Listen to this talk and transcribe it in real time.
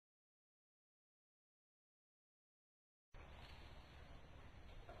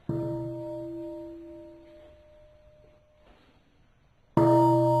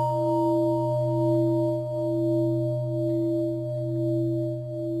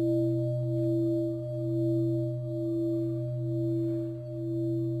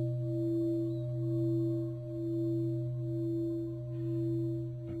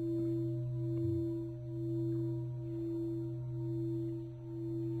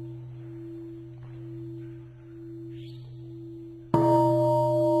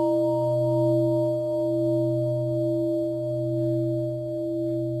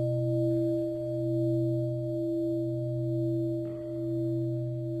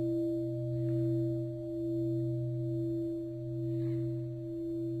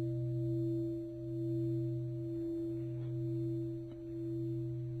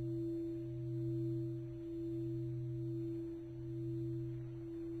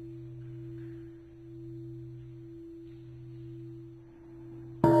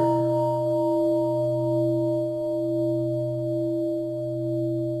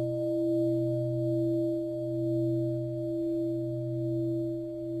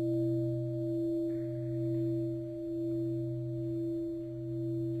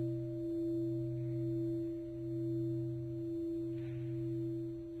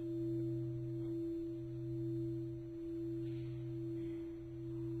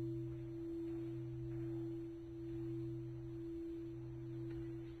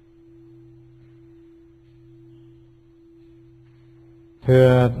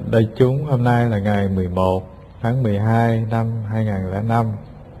Thưa đại chúng, hôm nay là ngày 11 tháng 12 năm 2005.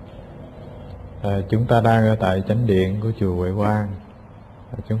 Chúng ta đang ở tại chánh điện của chùa Huệ Quang.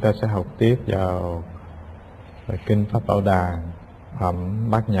 Chúng ta sẽ học tiếp vào Kinh Pháp Bảo Đàn, phẩm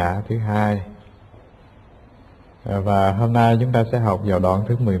Bát Nhã thứ 2. Và hôm nay chúng ta sẽ học vào đoạn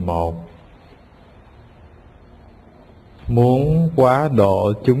thứ 11. Muốn quá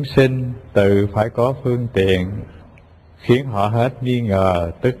độ chúng sinh, tự phải có phương tiện, khiến họ hết nghi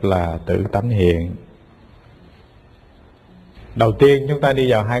ngờ, tức là tự tánh hiện. Đầu tiên chúng ta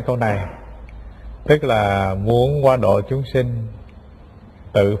đi vào hai câu này, tức là muốn quá độ chúng sinh,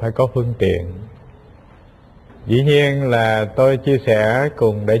 tự phải có phương tiện. Dĩ nhiên là tôi chia sẻ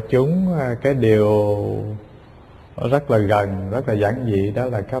cùng đại chúng cái điều rất là gần, rất là giản dị, đó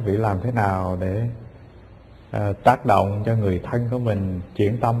là các vị làm thế nào để tác động cho người thân của mình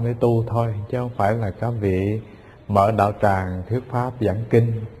chuyển tâm để tu thôi, chứ không phải là các vị mở đạo tràng thuyết pháp giảng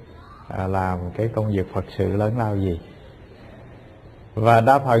kinh, làm cái công việc Phật sự lớn lao gì. Và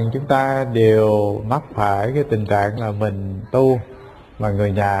đa phần chúng ta đều mắc phải cái tình trạng là mình tu mà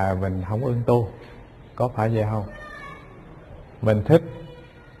người nhà mình không ưng tu. Có phải vậy không? Mình thích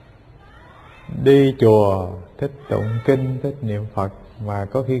đi chùa, thích tụng kinh, thích niệm Phật, mà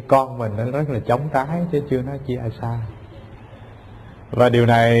có khi con mình nó rất là chống trái chứ chưa nói chi ai sai. Và điều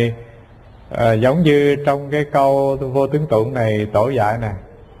này giống như trong cái câu vô tướng tụng này tổ dạy nè: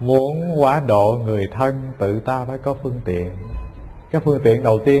 muốn quá độ người thân, tự ta phải có phương tiện. Cái phương tiện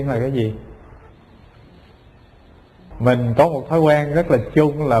đầu tiên là cái gì? Mình có một thói quen rất là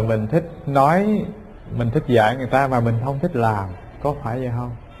chung là mình thích nói, mình thích dạy người ta mà mình không thích làm. Có phải vậy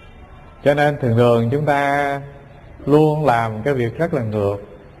không? Cho nên thường thường chúng ta luôn làm cái việc rất là ngược,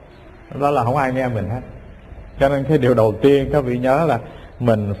 đó là không ai nghe mình hết. Cho nên cái điều đầu tiên các vị nhớ là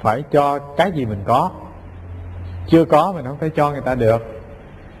mình phải cho cái gì mình có. Chưa có mình không thể cho người ta được.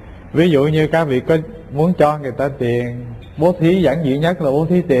 Ví dụ như các vị có muốn cho người ta tiền, bố thí giản dị nhất là bố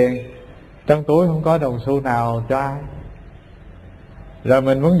thí tiền, trong túi không có đồng xu nào cho ai. Rồi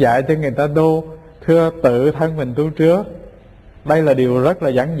mình muốn dạy cho người ta tu, thưa tự thân mình tu trước. Đây là điều rất là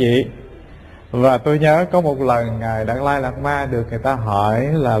giản dị. Và tôi nhớ có một lần Ngài Đạt Lai Lạt Ma được người ta hỏi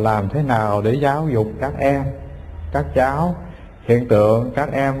là làm thế nào để giáo dục các em, các cháu. Hiện tượng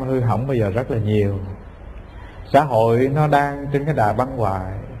các em hư hỏng bây giờ rất là nhiều. Xã hội nó đang trên cái đà băng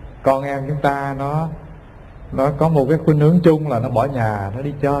hoại. Con em chúng ta nó có một cái khuynh hướng chung là nó bỏ nhà, nó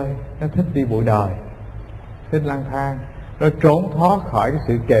đi chơi, nó thích đi bụi đời, thích lang thang, nó trốn thoát khỏi cái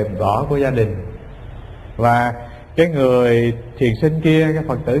sự kềm gõ của gia đình. Và cái người thiền sinh kia, cái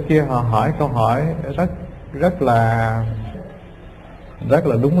Phật tử kia, họ hỏi câu hỏi rất là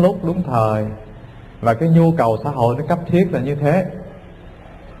đúng lúc, đúng thời. Và cái nhu cầu xã hội nó cấp thiết là như thế.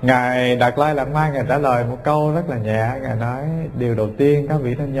 Ngài Đạt Lai Lạt Ma Ngài trả lời một câu rất là nhẹ. Ngài nói điều đầu tiên các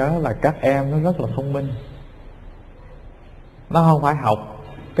vị nên nhớ là các em nó rất là thông minh. Nó không phải học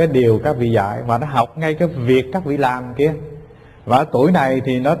cái điều các vị dạy, mà nó học ngay cái việc các vị làm kia. Và ở tuổi này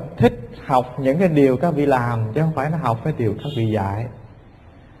thì nó thích học những cái điều các vị làm, chứ không phải nó học cái điều các vị dạy.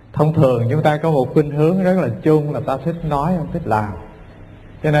 Thông thường chúng ta có một khuynh hướng rất là chung là ta thích nói không thích làm.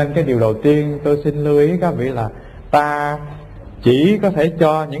 Cho nên cái điều đầu tiên tôi xin lưu ý các vị là ta chỉ có thể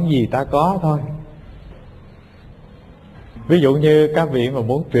cho những gì ta có thôi. Ví dụ như các vị mà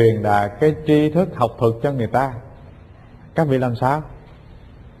muốn truyền đạt cái tri thức học thuật cho người ta, các vị làm sao?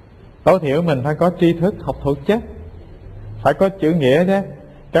 Tối thiểu mình phải có tri thức học thuật chứ, phải có chữ nghĩa chứ.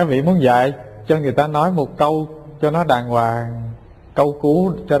 Các vị muốn dạy cho người ta nói một câu cho nó đàng hoàng, câu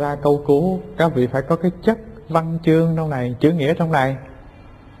cú cho ra câu cú, các vị phải có cái chất văn chương trong này, chữ nghĩa trong này.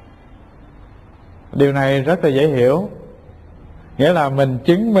 Điều này rất là dễ hiểu. Nghĩa là mình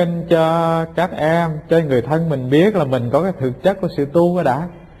chứng minh cho các em, cho người thân mình biết là mình có cái thực chất của sự tu cái đã.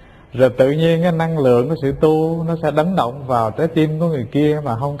 Rồi tự nhiên cái năng lượng của sự tu nó sẽ đánh động vào trái tim của người kia,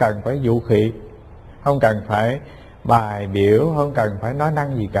 mà không cần phải dụ khị, không cần phải bài biểu, không cần phải nói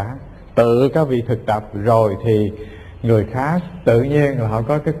năng gì cả. Tự các vị thực tập rồi thì người khác tự nhiên là họ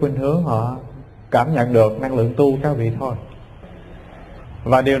có cái khuynh hướng, họ cảm nhận được năng lượng tu các vị thôi.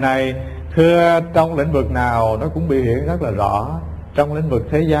 Và điều này thưa trong lĩnh vực nào nó cũng biểu hiện rất là rõ. Trong lĩnh vực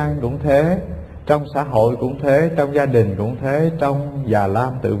thế gian cũng thế, trong xã hội cũng thế, trong gia đình cũng thế, trong già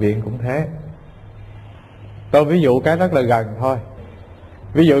lam tự viện cũng thế. Tôi ví dụ cái rất là gần thôi.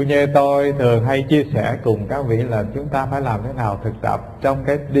 Ví dụ như tôi thường hay chia sẻ cùng các vị là chúng ta phải làm thế nào thực tập trong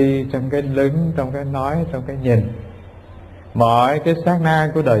cái đi, trong cái đứng, trong cái nói, trong cái nhìn. Mọi cái sát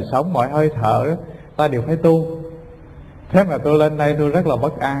na của đời sống, mọi hơi thở ta đều phải tu. Thế mà tôi lên đây tôi rất là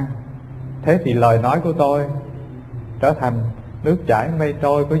bất an. Thế thì lời nói của tôi trở thành nước chảy mây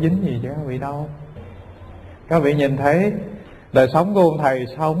trôi, có dính gì chứ các vị đâu. Các vị nhìn thấy Đời sống của ông thầy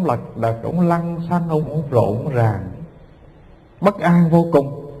sao ông lật đật, ông lăn xanh, ông rộn ràng, bất an vô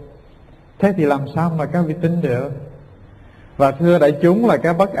cùng. Thế thì làm sao mà các vị tin được? Và thưa đại chúng, là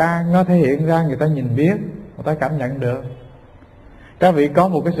cái bất an nó thể hiện ra, người ta nhìn biết, người ta cảm nhận được. Các vị có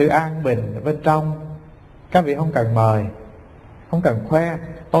một cái sự an bình ở bên trong, các vị không cần mời, không cần khoe,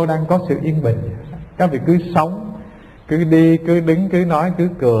 tôi đang có sự yên bình. Các vị cứ sống, cứ đi, cứ đứng, cứ nói, cứ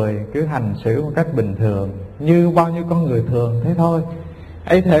cười, cứ hành xử một cách bình thường như bao nhiêu con người thường thế thôi.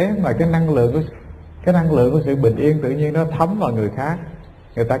 Ấy thế mà cái năng lượng của sự bình yên tự nhiên nó thấm vào người khác,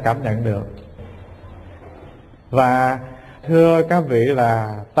 người ta cảm nhận được. Và thưa các vị,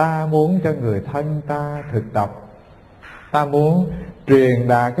 là ta muốn cho người thân ta thực tập, ta muốn truyền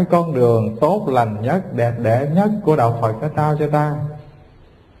đạt cái con đường tốt lành nhất, đẹp đẽ nhất của đạo Phật nó trao cho ta,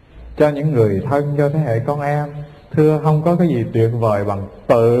 cho những người thân, cho thế hệ con em. Thưa, không có cái gì tuyệt vời bằng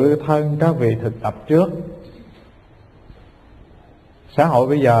tự thân các vị thực tập trước. Xã hội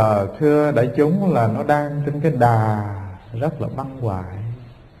bây giờ, thưa đại chúng, là nó đang trên cái đà rất là băng hoại.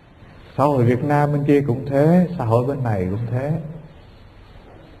 Xã hội Việt Nam bên kia cũng thế, xã hội bên này cũng thế.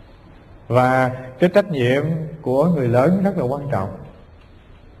 Và cái trách nhiệm của người lớn rất là quan trọng.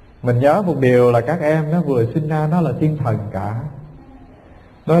 Mình nhớ một điều là các em nó vừa sinh ra nó là thiên thần cả,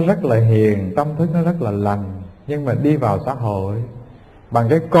 nó rất là hiền, tâm thức nó rất là lành. Nhưng mà đi vào xã hội, bằng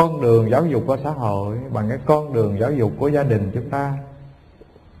cái con đường giáo dục của xã hội, bằng cái con đường giáo dục của gia đình chúng ta,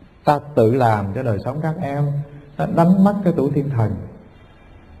 ta tự làm cho đời sống các em, nó đánh mất cái tuổi thiên thần.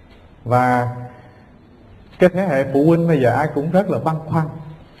 Và cái thế hệ phụ huynh bây giờ ai cũng rất là băn khoăn.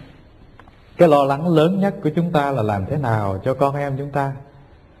 Cái lo lắng lớn nhất của chúng ta là làm thế nào cho con em chúng ta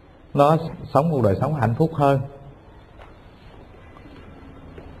nó sống một đời sống hạnh phúc hơn.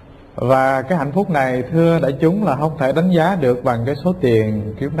 Và cái hạnh phúc này, thưa đại chúng, là không thể đánh giá được bằng cái số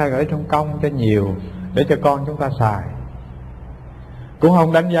tiền chúng ta gửi trong công cho nhiều để cho con chúng ta xài. Cũng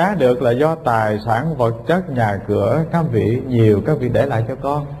không đánh giá được là do tài sản vật chất, nhà cửa các vị nhiều, các vị để lại cho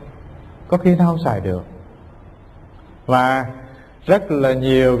con, có khi nó không xài được. Và rất là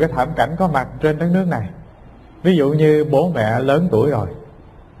nhiều cái thảm cảnh có mặt trên đất nước này. Ví dụ như bố mẹ lớn tuổi rồi,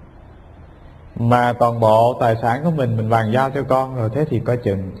 mà toàn bộ tài sản của mình bàn giao cho con rồi, thế thì coi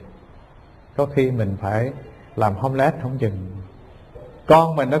chừng có khi mình phải làm homeless không chừng.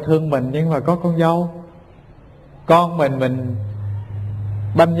 Con mình nó thương mình, nhưng mà có con dâu, con mình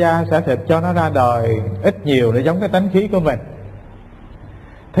banh da xẻ thịt cho nó ra đời, ít nhiều để giống cái tánh khí của mình.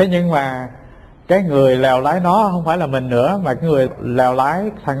 Thế nhưng mà cái người lèo lái nó không phải là mình nữa, mà cái người lèo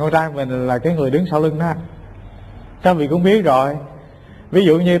lái thằng con trai mình là cái người đứng sau lưng nó. Các vị cũng biết rồi, ví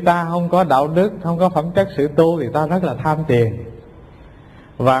dụ như ta không có đạo đức, không có phẩm chất sự tu thì ta rất là tham tiền.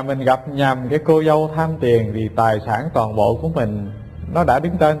 Và mình gặp nhầm cái cô dâu tham tiền thì tài sản toàn bộ của mình nó đã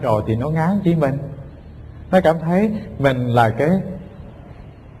đứng tên rồi, thì nó ngán chỉ mình. Nó cảm thấy mình là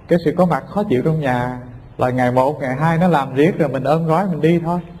cái sự có mặt khó chịu trong nhà, là ngày 1, ngày 2 nó làm riết rồi mình ôm gói mình đi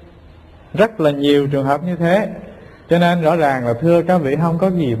thôi. Rất là nhiều trường hợp như thế. Cho nên rõ ràng là thưa các vị, không có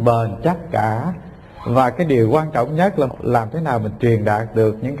gì bền chắc cả. Và cái điều quan trọng nhất là làm thế nào mình truyền đạt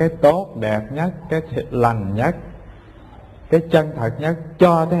được những cái tốt đẹp nhất, cái lành nhất, cái chân thật nhất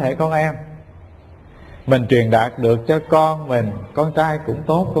cho thế hệ con em. Mình truyền đạt được cho con mình, con trai cũng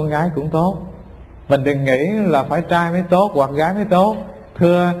tốt, con gái cũng tốt. Mình đừng nghĩ là phải trai mới tốt hoặc gái mới tốt.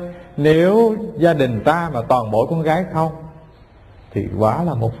 Thưa, nếu gia đình ta mà toàn bộ con gái không thì quả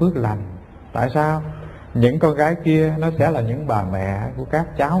là một phước lành. Tại sao? Những con gái kia nó sẽ là những bà mẹ của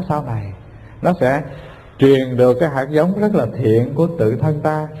các cháu sau này. Nó sẽ truyền được cái hạt giống rất là thiện của tự thân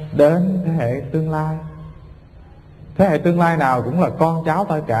ta đến thế hệ tương lai. Thế hệ tương lai nào cũng là con cháu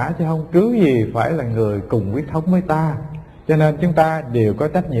ta cả, chứ không cứ gì phải là người cùng huyết thống với ta. Cho nên chúng ta đều có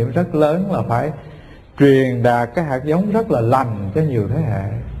trách nhiệm rất lớn là phải truyền đạt cái hạt giống rất là lành cho nhiều thế hệ.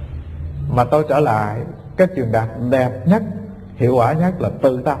 Mà tôi trở lại, cái truyền đạt đẹp nhất, hiệu quả nhất là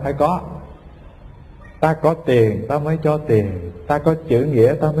tự ta phải có. Ta có tiền ta mới cho tiền, ta có chữ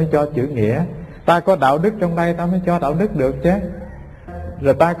nghĩa ta mới cho chữ nghĩa, ta có đạo đức trong đây ta mới cho đạo đức được chứ.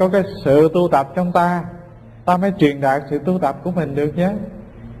 Rồi ta có cái sự tu tập trong ta, ta mới truyền đạt sự tu tập của mình được chứ.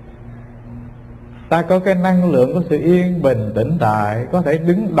 Ta có cái năng lượng của sự yên bình tĩnh tại, có thể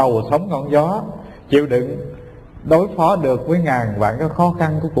đứng đầu sóng ngọn gió, chịu đựng đối phó được với ngàn vạn cái khó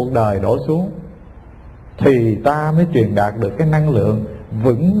khăn của cuộc đời đổ xuống, thì ta mới truyền đạt được cái năng lượng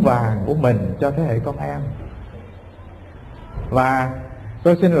vững vàng của mình cho thế hệ con em. Và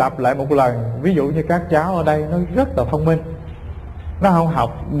tôi xin lặp lại một lần, ví dụ như các cháu ở đây nó rất là thông minh, nó không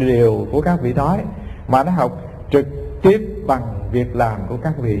học điều của các vị nói, mà nó học trực tiếp bằng việc làm của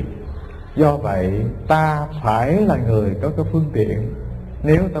các vị. Do vậy ta phải là người có cái phương tiện,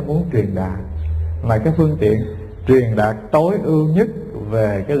 nếu ta muốn truyền đạt, mà cái phương tiện truyền đạt tối ưu nhất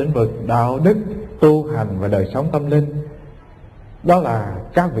về cái lĩnh vực đạo đức, tu hành và đời sống tâm linh. Đó là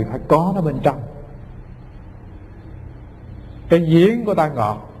các vị phải có nó bên trong. Cái giếng của ta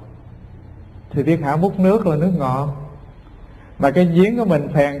ngọt thì thiên hạ múc nước là nước ngọt, mà cái giếng của mình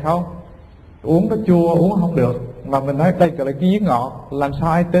phèn không, uống nó chua, uống không được, mà mình nói đây là cái giếng ngọt, làm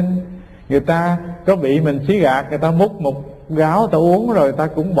sao ai tin? Người ta có bị mình xí gạt, người ta múc một gáo ta uống rồi ta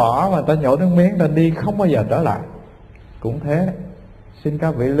cũng bỏ, mà ta nhổ nước miếng ta đi không bao giờ trở lại. Cũng thế, xin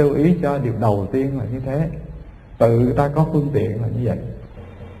các vị lưu ý cho điều đầu tiên là như thế. Tự ta có phương tiện là như vậy.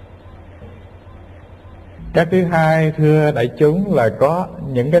 Cái thứ hai, thưa đại chúng, là có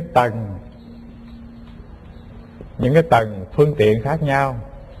những cái tầng phương tiện khác nhau.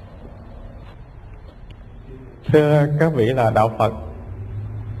 Thưa các vị, là đạo Phật,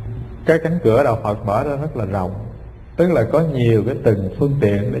 cái cánh cửa đạo Phật mở ra rất là rộng, tức là có nhiều cái từng phương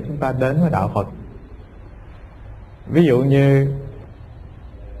tiện để chúng ta đến với đạo Phật. Ví dụ như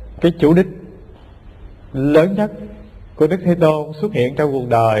cái chủ đích lớn nhất của Đức Thế Tôn xuất hiện trong cuộc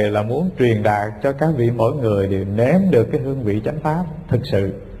đời là muốn truyền đạt cho các vị mỗi người đều nếm được cái hương vị chánh pháp thực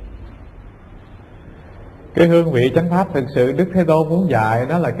sự. Cái hương vị chánh pháp thực sự Đức Thế Tôn muốn dạy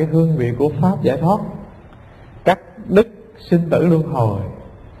đó là cái hương vị của pháp giải thoát, cắt đứt sinh tử luân hồi,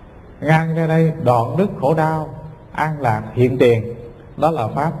 ngang ra đây đoạn đứt khổ đau, an lạc hiện tiền. Đó là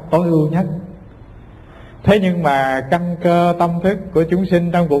pháp tối ưu nhất. Thế nhưng mà căn cơ tâm thức của chúng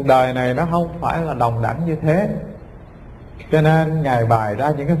sinh trong cuộc đời này nó không phải là đồng đẳng như thế, cho nên Ngài bày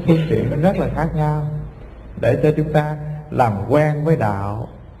ra những cái phương tiện rất là khác nhau để cho chúng ta làm quen với đạo.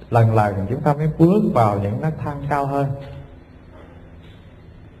 Lần lần chúng ta mới bước vào những nấc thang cao hơn.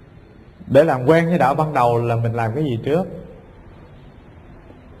 Để làm quen với đạo ban đầu là mình làm cái gì trước?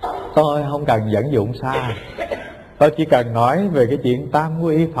 Tôi không cần dẫn dụng xa, tôi chỉ cần nói về cái chuyện tam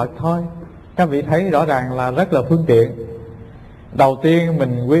quy y Phật thôi. Các vị thấy rõ ràng là rất là phương tiện. Đầu tiên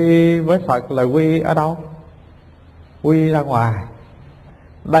mình quy y với Phật là quy y ở đâu? Quy y ra ngoài.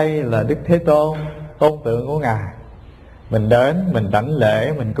 Đây là Đức Thế Tôn, tôn tượng của Ngài. Mình đến, mình đảnh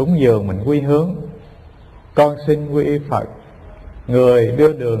lễ, mình cúng dường, mình quy hướng. Con xin quy y Phật, người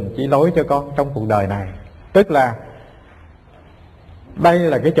đưa đường chỉ lối cho con trong cuộc đời này. Tức là đây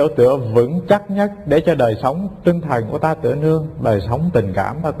là cái chỗ tựa vững chắc nhất để cho đời sống tinh thần của ta tựa nương, đời sống tình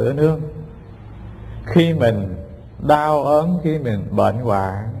cảm ta tựa nương. Khi mình đau ốm, khi mình bệnh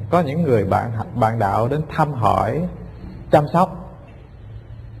hoạn, có những người bạn đạo đến thăm hỏi, chăm sóc.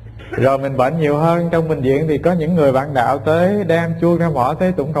 Rồi mình bệnh nhiều hơn trong bệnh viện thì có những người bạn đạo tới đem chuông ra mỏ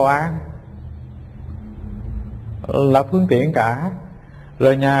tới tụng cầu an, là phương tiện cả.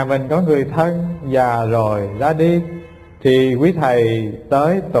 Rồi nhà mình có người thân già rồi ra đi thì quý thầy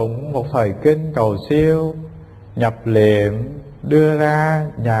tới tụng một thời kinh cầu siêu, nhập liệm, đưa ra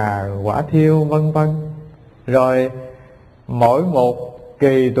nhà quả thiêu, vân vân. Rồi mỗi một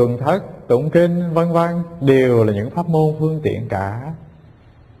kỳ tuần thất tụng kinh vân vân đều là những pháp môn phương tiện cả.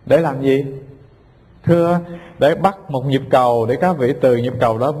 Để làm gì? Thưa, để bắt một nhịp cầu, để các vị từ nhịp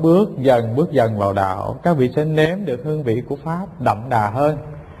cầu đó bước dần vào đạo. Các vị sẽ nếm được hương vị của pháp đậm đà hơn.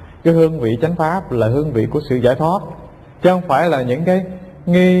 Cái hương vị chánh pháp là hương vị của sự giải thoát, chứ không phải là những cái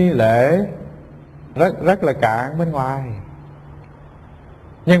nghi lễ rất là cạn bên ngoài.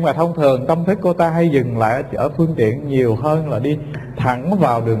 Nhưng mà thông thường tâm thức của ta hay dừng lại ở phương tiện nhiều hơn là đi thẳng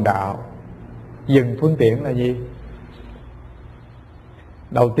vào đường đạo. Dừng phương tiện là gì?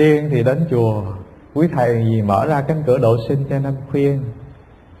 Đầu tiên thì đến chùa, quý thầy gì mở ra cánh cửa độ sinh cho nên khuyên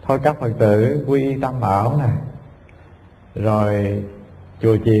thôi các Phật tử quy y Tam Bảo nè. Rồi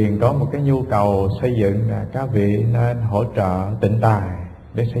chùa chiền có một cái nhu cầu xây dựng là các vị nên hỗ trợ tịnh tài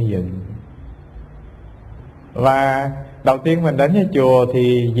để xây dựng. Và đầu tiên mình đến với chùa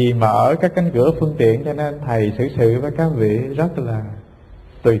thì vì mở các cánh cửa phương tiện cho nên thầy xử sự với các vị rất là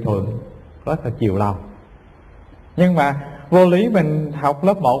tùy thuận, rất là chiều lòng. Nhưng mà vô lý mình học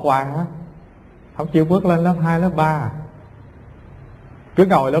lớp 1 hoài á, không chịu bước lên lớp 2, lớp 3, cứ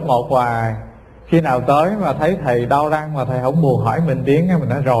ngồi lớp 1 hoài. Khi nào tới mà thấy thầy đau răng mà thầy không buồn hỏi mình tiếng, mình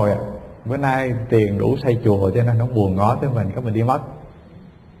nói rồi bữa nay tiền đủ xây chùa cho nên không buồn ngó tới mình, cái mình đi mất.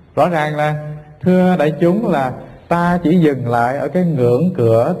 Rõ ràng là thưa đại chúng là ta chỉ dừng lại ở cái ngưỡng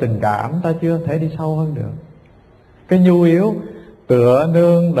cửa tình cảm, ta chưa thể đi sâu hơn được. Cái nhu yếu tựa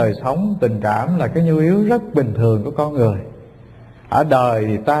nương đời sống tình cảm là cái nhu yếu rất bình thường của con người. Ở đời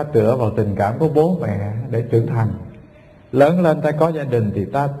thì ta tựa vào tình cảm của bố mẹ để trưởng thành. Lớn lên ta có gia đình thì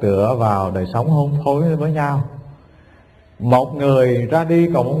ta tựa vào đời sống hôn phối với nhau. Một người ra đi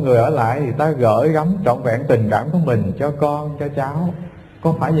còn một người ở lại thì ta gửi gắm trọn vẹn tình cảm của mình cho con, cho cháu.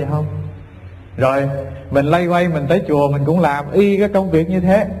 Có phải vậy không? Rồi mình lay quay mình tới chùa mình cũng làm y cái công việc như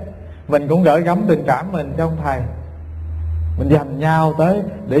thế. mình cũng gửi gắm tình cảm mình cho ông thầy. Mình dành nhau tới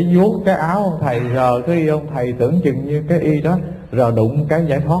để vuốt cái áo ông thầy, rờ cái y ông thầy, tưởng chừng như cái y đó rờ đụng cái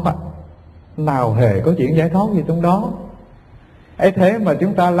giải thoát á. Nào hề có chuyện giải thoát gì trong đó. Ấy thế mà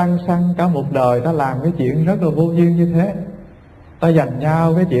chúng ta lăn xăng cả một đời, ta làm cái chuyện rất là vô duyên như thế. Ta dành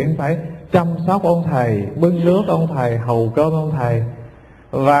nhau cái chuyện phải chăm sóc ông thầy, bưng nước ông thầy, hầu cơm ông thầy.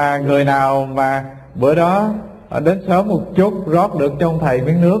 Và người nào mà bữa đó đến sớm một chút rót được cho ông thầy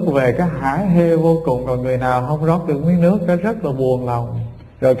miếng nước về, cái hãi hê vô cùng. Còn người nào không rót được miếng nước, cái rất là buồn lòng.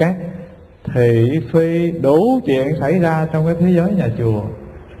 Rồi cái thị phi đủ chuyện xảy ra trong cái thế giới nhà chùa,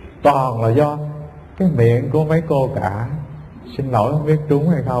 toàn là do cái miệng của mấy cô cả. Xin lỗi không biết trúng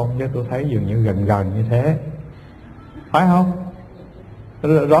hay không, chứ tôi thấy dường như gần gần như thế, phải không?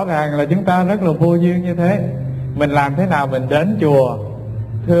 Rõ ràng là chúng ta rất là vô duyên như thế. Mình làm thế nào mình đến chùa,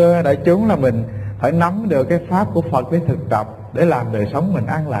 thưa đại chúng, là mình phải nắm được cái pháp của Phật để thực tập, để làm đời sống mình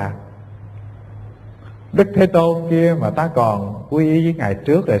an lạc. Đức Thế Tôn kia mà ta còn quy y với Ngài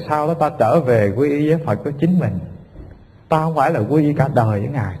trước, rồi sau đó ta trở về quy y với Phật của chính mình. Ta không phải là quy y cả đời với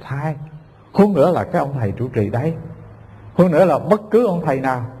Ngài thay. Huống nữa là cái ông thầy trụ trì đấy. Huống nữa là bất cứ ông thầy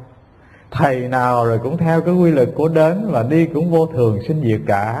nào. Thầy nào rồi cũng theo cái quy luật của đến, và đi cũng vô thường sinh diệt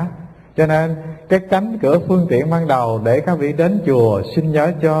cả. Cho nên cái cánh cửa phương tiện ban đầu để các vị đến chùa, xin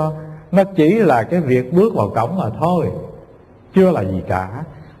nhớ cho, nó chỉ là cái việc bước vào cổng mà thôi, chưa là gì cả.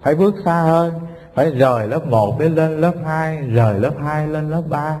 Phải bước xa hơn, phải rời lớp 1 để lên lớp 2, rời lớp 2 lên lớp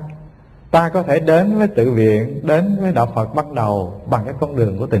 3. Ta có thể đến với tự viện, đến với đạo Phật ban đầu bằng cái con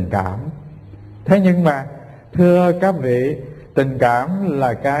đường của tình cảm. Thế nhưng mà thưa các vị, tình cảm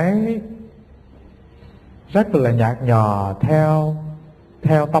là cái rất là nhạt nhòa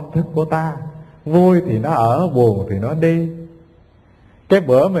theo tâm thức của ta. Vui thì nó ở, buồn thì nó đi. Cái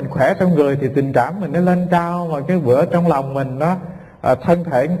bữa mình khỏe trong người thì tình cảm mình nó lên cao, mà cái bữa trong lòng mình nó thân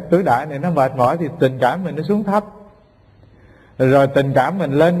thể tứ đại này nó mệt mỏi thì tình cảm mình nó xuống thấp. Rồi tình cảm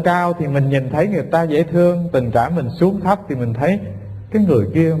mình lên cao thì mình nhìn thấy người ta dễ thương, tình cảm mình xuống thấp thì mình thấy cái người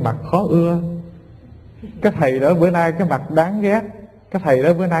kia mặt khó ưa, cái thầy đó bữa nay cái mặt đáng ghét, cái thầy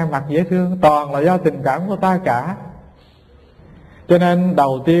đó bữa nay mặt dễ thương. Toàn là do tình cảm của ta cả. Cho nên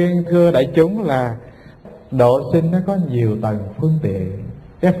đầu tiên thưa đại chúng là độ sinh nó có nhiều tầng phương tiện.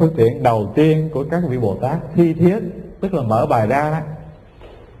 Cái phương tiện đầu tiên của các vị Bồ Tát thi thiết, tức là mở bài ra đó.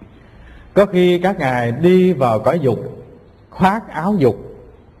 Có khi các ngài đi vào cõi dục, khoác áo dục.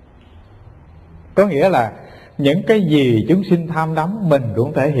 Có nghĩa là những cái gì chúng sinh tham đắm, mình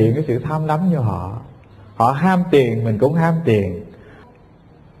cũng thể hiện cái sự tham đắm như họ. Họ ham tiền, mình cũng ham tiền,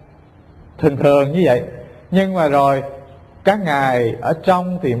 thường thường như vậy. Nhưng mà rồi các ngài ở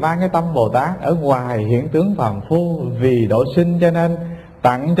trong thì mang cái tâm Bồ Tát, ở ngoài hiện tướng phàm phu. Vì độ sinh cho nên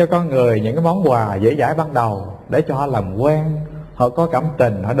tặng cho con người những cái món quà dễ dãi ban đầu, để cho họ làm quen, họ có cảm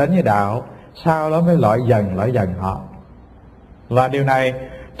tình, họ đến với đạo. Sau đó mới loại dần họ. Và điều này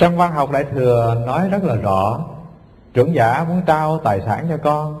trong văn học Đại Thừa nói rất là rõ. Trưởng giả muốn trao tài sản cho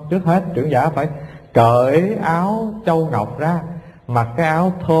con, trước hết trưởng giả phải cởi áo châu ngọc ra, mặc cái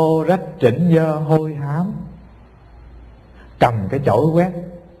áo thô rách chỉnh dơ hôi hám, cầm cái chổi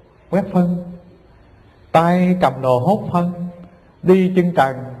quét phân, tay cầm đồ hốt phân, đi chân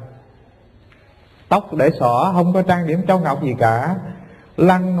trần, tóc để xõa, không có trang điểm châu ngọc gì cả,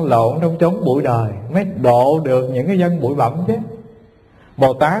 lăn lộn trong chốn bụi đời mới độ được những cái dân bụi bặm chứ.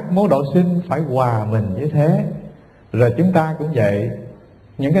 Bồ Tát muốn độ sinh phải hòa mình như thế. Rồi chúng ta cũng vậy.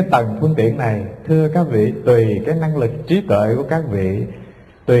 Những cái tầng phương tiện này, thưa các vị, tùy cái năng lực trí tuệ của các vị,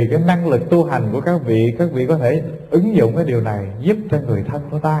 tùy cái năng lực tu hành của các vị có thể ứng dụng cái điều này giúp cho người thân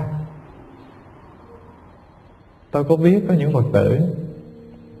của ta. Tôi có biết có những Phật tử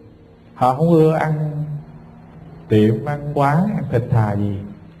họ không ưa ăn tiệm, ăn quán, ăn thịt thà gì.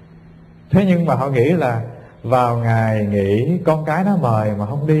 Thế nhưng mà họ nghĩ là vào ngày nghỉ con cái nó mời mà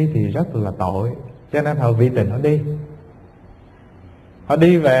không đi thì rất là tội. Cho nên họ vi tình họ đi. Họ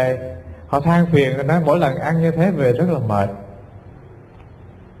đi về, họ than phiền rồi nói mỗi lần ăn như thế về rất là mệt.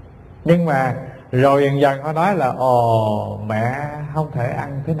 Nhưng mà rồi dần dần họ nói là ồ, mẹ không thể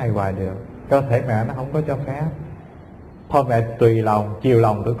ăn thế này hoài được, cơ thể mẹ nó không có cho phép. Thôi mẹ tùy lòng, chiều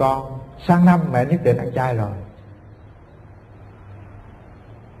lòng tụi con, sang năm mẹ nhất định ăn chay rồi.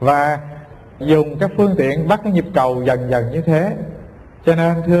 Và dùng các phương tiện bắt cái nhịp cầu dần dần như thế. Cho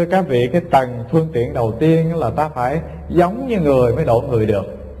nên thưa các vị, cái tầng phương tiện đầu tiên là ta phải giống như người mới độ người được.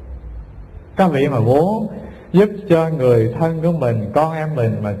 Các vị mà muốn giúp cho người thân của mình, con em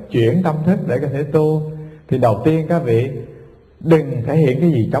mình mà chuyển tâm thức để có thể tu, thì đầu tiên các vị đừng thể hiện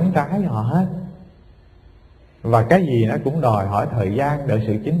cái gì chống trái với họ hết. Và cái gì nó cũng đòi hỏi thời gian, đợi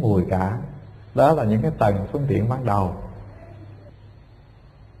sự chín mùi cả. Đó là những cái tầng phương tiện ban đầu.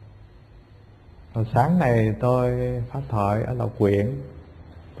 Hồi sáng này tôi pháp thoại ở Lộc Quyện,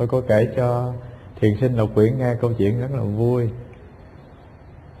 tôi có kể cho thiền sinh Lộc Quyện nghe câu chuyện rất là vui.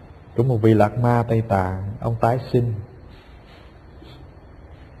 Có một vị Lạt Ma Tây Tạng, ông tái sinh.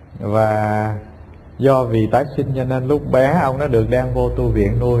 Và do vì tái sinh cho nên lúc bé ông đã được đem vô tu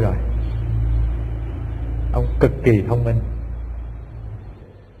viện nuôi rồi. Ông cực kỳ thông minh.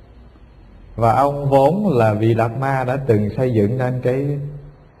 Và ông vốn là vị Lạt Ma đã từng xây dựng nên cái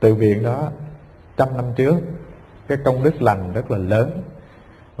tự viện đó 100 năm trước. Cái công đức lành rất là lớn.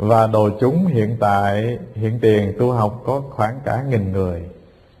 Và đồ chúng hiện tại hiện tiền tu học có khoảng cả 1000 người.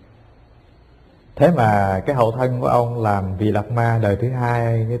 Thế mà cái hậu thân của ông làm vị Lạt Ma đời thứ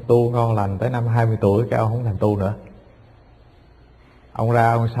hai, cái tu ngon lành tới năm 20 tuổi cái ông không thành tu nữa. Ông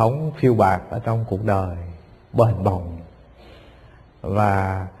ra ông sống phiêu bạt ở trong cuộc đời, bền bồng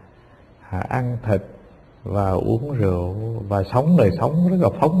và ăn thịt và uống rượu và sống đời sống rất là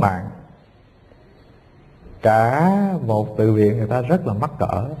phóng mạng. Cả một tự viện người ta rất là mắc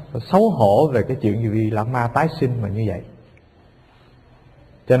cỡ, xấu hổ về cái chuyện vì Lạt Ma tái sinh mà như vậy.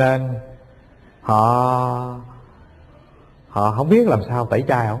 Cho nên họ không biết làm sao tẩy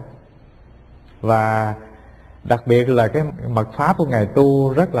chay không. Và đặc biệt là cái mật pháp của ngài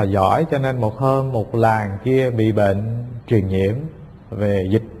tu rất là giỏi. Cho nên một hôm một làng kia bị bệnh truyền nhiễm về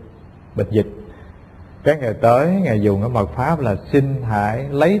bệnh dịch. Cái ngày tới ngài dùng cái mật pháp là xin hãy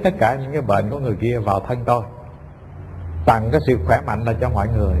lấy tất cả những cái bệnh của người kia vào thân tôi, tặng cái sự khỏe mạnh là cho mọi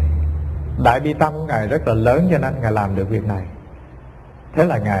người. Đại bi tâm của ngài rất là lớn cho nên ngài làm được việc này. Thế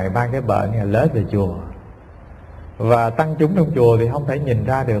là ngài mang cái bệnh ngài lết về chùa. Và tăng chúng trong chùa thì không thể nhìn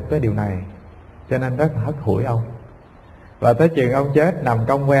ra được cái điều này, cho nên rất là hất hủi ông. Và tới chừng ông chết nằm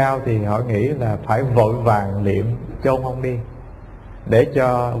cong queo thì họ nghĩ là phải vội vàng liệm chôn ông đi, để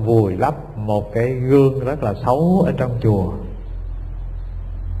cho vùi lấp một cái gương rất là xấu ở trong chùa.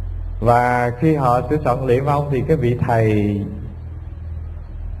 Và khi họ sẽ chọn liệm ông thì cái vị thầy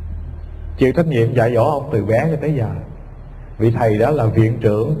chịu trách nhiệm dạy dỗ ông từ bé cho tới giờ, vị thầy đó là viện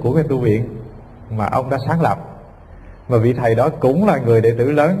trưởng của cái tu viện mà ông đã sáng lập. Mà vị thầy đó cũng là người đệ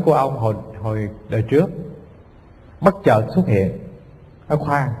tử lớn của ông hồi đời trước. Bất chợt xuất hiện. Ông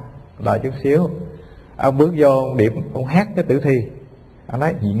khoan, đợi chút xíu. Ông bước vô ông điểm, ông hét cái tử thi. Ông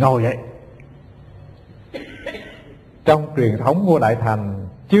nói gì ngồi vậy? Trong truyền thống của Đại Thành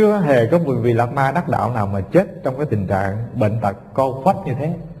chưa hề có một vị Lạt Ma đắc đạo nào mà chết trong cái tình trạng bệnh tật cô quách như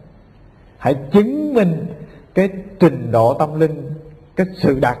thế. Hãy chứng minh cái trình độ tâm linh, cái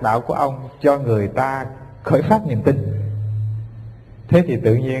sự đạt đạo của ông cho người ta khởi phát niềm tin. Thế thì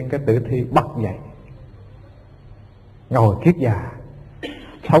tự nhiên cái tử thi bật dậy, ngồi kiết già,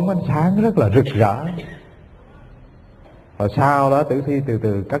 phóng ánh sáng rất là rực rỡ. Rồi sau đó tử thi từ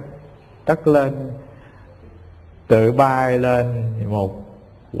từ cất lên, tự bay lên một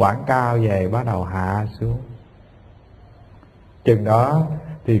quãng cao về, bắt đầu hạ xuống. Chừng đó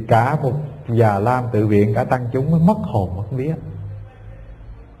thì cả một Già Lam tự viện, cả tăng chúng mới mất hồn mất vía.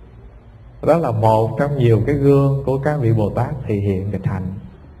 Đó là một trong nhiều cái gương của các vị Bồ Tát thị hiện nghịch hành.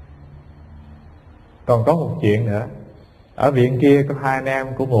 Còn có một chuyện nữa. Ở viện kia có hai anh em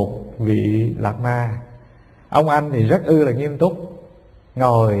của một vị Lạt Ma. Ông anh thì rất là nghiêm túc,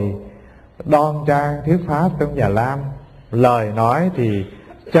 ngồi đoan trang thuyết pháp trong Già Lam. Lời nói thì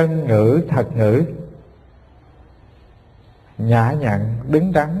chân ngữ thật ngữ, nhã nhặn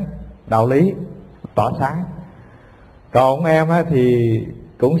đứng đắn, đạo lý tỏ sáng. Còn ông em thì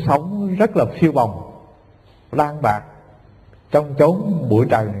cũng sống rất là phiêu bồng, lang bạc trong chốn bụi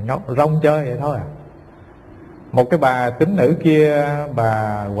trần rong chơi vậy thôi à. Một cái bà tín nữ kia,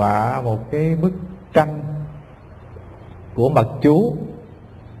 bà họa một cái bức tranh của Mật Chú.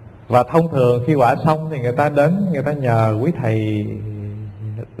 Và thông thường khi họa xong thì người ta đến, người ta nhờ quý thầy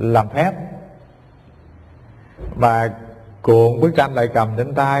làm phép. Bà cuộn bức tranh lại cầm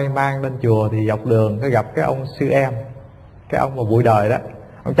trên tay mang lên chùa, thì dọc đường có gặp cái ông sư em, cái ông mà bụi đời đó.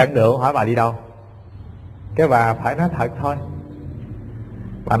 Ông chặn đường hỏi bà đi đâu. Cái bà phải nói thật thôi.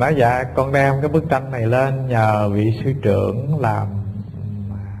 Bà nói dạ con đem cái bức tranh này lên nhờ vị sư trưởng làm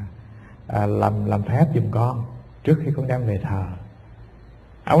phép giùm con trước khi con đem về thờ.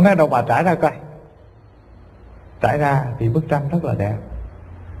 Ông nói đâu bà trải ra coi. Trải ra thì bức tranh rất là đẹp.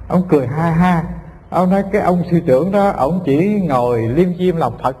 Ông cười ha ha. Ông nói cái ông sư trưởng đó, ông chỉ ngồi liêm diêm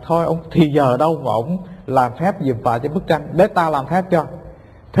làm Phật thôi, ông thì giờ đâu mà ông làm phép giùm bà cho bức tranh, để ta làm phép cho.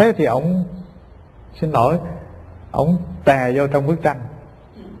 Thế thì ông xin lỗi, ông tè vô trong bức tranh.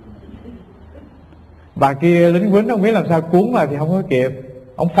 Bà kia lính quýnh không biết làm sao cuốn vào thì không có kịp.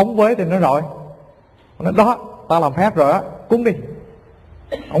 Ông phóng với thì nó rồi. Ông nói đó, ta làm phép rồi á, cuốn đi.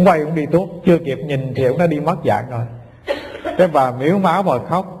 Ông quay ông đi tuốt, chưa kịp nhìn thì ông đã đi mất dạng rồi. Cái bà miếu máu bà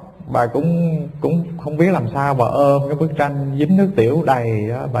khóc. bà cũng không biết làm sao, bà ôm cái bức tranh dính nước tiểu đầy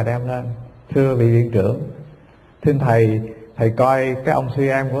đó, bà đem lên. Thưa vị viện trưởng, thưa thầy coi cái ông sư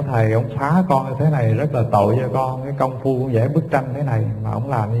em của thầy, ông phá con như thế này rất là tội cho con, cái công phu cũng vẽ bức tranh thế này mà ông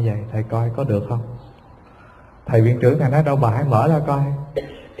làm như vậy, thầy coi có được không? Thầy viện trưởng thầy nói đâu, bà hãy mở ra coi.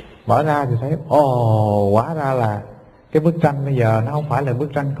 Mở ra thì thấy hóa ra là cái bức tranh bây giờ nó không phải là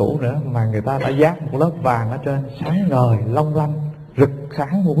bức tranh cũ nữa, mà người ta đã dát một lớp vàng ở trên, sáng ngời long lanh rực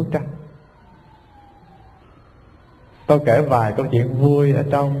sáng của bức tranh. Tôi kể vài câu chuyện vui ở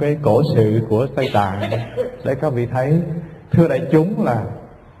trong cái cổ sự của Tây Tạng để các vị thấy, thưa đại chúng, là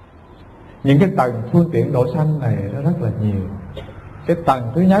những cái tầng phương tiện độ sanh này nó rất là nhiều. Cái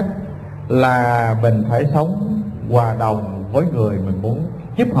tầng thứ nhất là mình phải sống hòa đồng với người mình muốn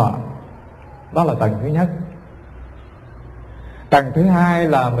giúp họ, đó là tầng thứ nhất. Tầng thứ hai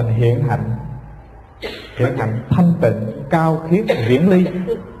là mình hiện hạnh thanh tịnh cao khiết viễn ly,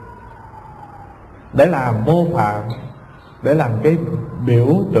 để làm mô phạm, để làm cái biểu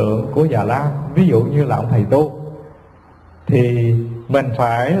tượng của Già Lam. Ví dụ như là ông thầy tu thì mình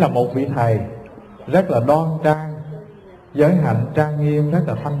phải là một vị thầy rất là đoan trang, giới hạnh trang nghiêm, rất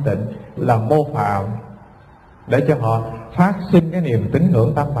là thanh tịnh, làm mô phạm để cho họ phát sinh cái niềm tín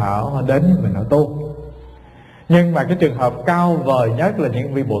ngưỡng tam bảo, họ đến với mình họ tu. Nhưng mà cái trường hợp cao vời nhất là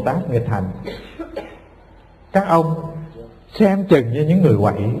những vị Bồ Tát nghịch hành. Các ông xem chừng như những người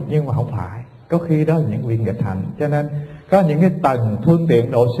quậy, nhưng mà không phải, có khi đó là những vị nghịch hành. Cho nên có những cái tầng phương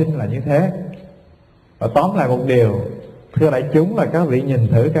tiện độ sinh là như thế. Và tóm lại một điều, thưa đại chúng, là các vị nhìn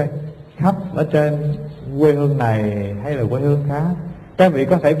thử coi, khắp ở trên quê hương này hay là quê hương khác, các vị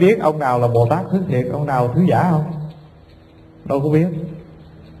có thể biết ông nào là Bồ Tát thứ thiệt, ông nào thứ giả không? Đâu có biết.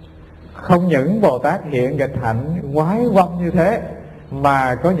 Không những Bồ Tát hiện nghịch hạnh quái vong như thế,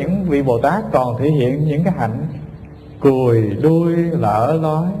 mà có những vị Bồ Tát còn thể hiện những cái hạnh cùi đuôi lỡ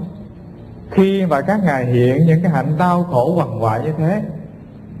lói. Khi mà các ngài hiện những cái hạnh đau khổ quằn quại như thế,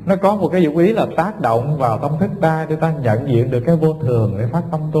 nó có một cái dụng ý là tác động vào tâm thức ta, để ta nhận diện được cái vô thường để phát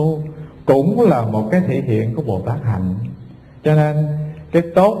tâm tu, cũng là một cái thể hiện của Bồ Tát hạnh. Cho nên cái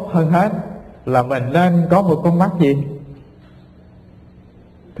tốt hơn hết là mình nên có một con mắt gì?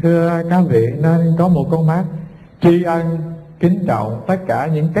 Thưa các vị, nên có một con mắt tri ân, kính trọng tất cả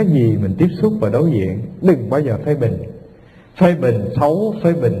những cái gì mình tiếp xúc và đối diện. Đừng bao giờ phê bình. Phê bình xấu,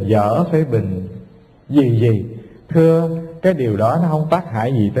 phê bình dở, phê bình gì. Thưa, cái điều đó nó không tác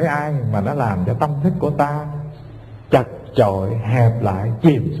hại gì tới ai, mà nó làm cho tâm thức của ta chật chội, hẹp lại,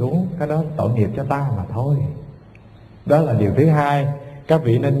 chìm xuống. Cái đó tội nghiệp cho ta mà thôi. Đó là điều thứ hai. Các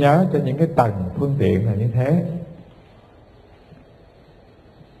vị nên nhớ cho những cái tầng phương tiện là như thế.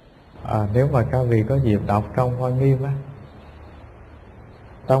 Nếu mà các vị có dịp đọc trong Hoa Nghiêm á,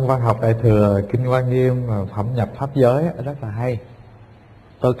 trong văn học Đại Thừa Kinh Hoa Nghiêm phẩm nhập pháp giới á, rất là hay.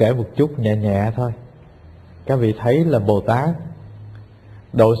 Tôi kể một chút nhẹ nhẹ thôi. Các vị thấy là Bồ Tát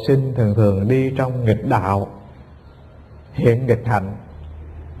độ sinh thường thường đi trong nghịch đạo, hiện nghịch hạnh,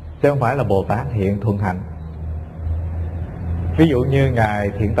 chứ không phải là Bồ Tát hiện thuận hạnh. Ví dụ như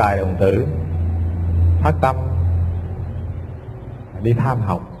ngài Thiện Tài Đồng Tử phát tâm đi tham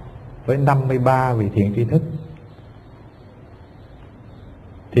học với 53 vị thiện tri thức,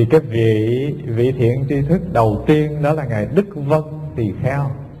 thì cái vị thiện tri thức đầu tiên đó là ngài Đức Vân Tỳ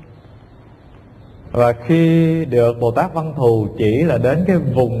Kheo. Và khi được Bồ Tát Văn Thù chỉ là đến cái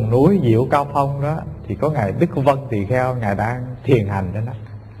vùng núi Diệu Cao Phong đó, thì có ngài Đức Vân Tỳ Kheo, ngài đang thiền hành trên đó.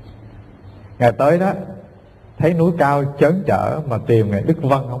 Ngài tới đó thấy núi cao chớn chở mà tìm ngài Đức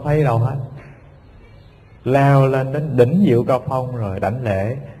Vân không thấy đâu hết. Leo lên đến đỉnh Diệu Cao Phong rồi đảnh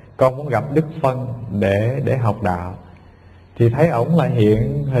lễ, con muốn gặp Đức Vân để học đạo. Thì thấy ổng là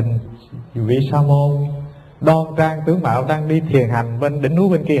hiện hình vị sa môn đoan trang tướng mạo đang đi thiền hành bên đỉnh núi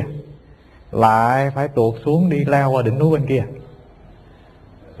bên kia, lại phải tuột xuống đi leo qua đỉnh núi bên kia.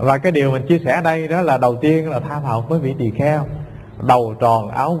 Và cái điều mình chia sẻ ở đây đó là đầu tiên là tham học với vị tỳ kheo, đầu tròn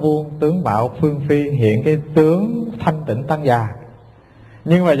áo vuông, tướng mạo phương phi, hiện cái tướng thanh tịnh tăng già.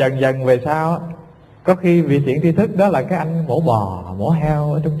 Nhưng mà dần dần về sau, có khi vị thiện tri thức đó là cái anh mổ bò, mổ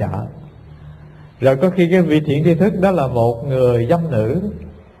heo ở trong chợ. Rồi có khi cái vị thiện tri thức đó là một người dâm nữ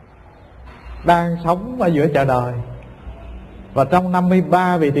đang sống ở giữa chợ đời. Và trong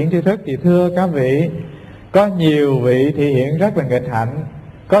 53 vị thiện tri thức thì thưa các vị, có nhiều vị thì hiện rất là nghịch hạnh.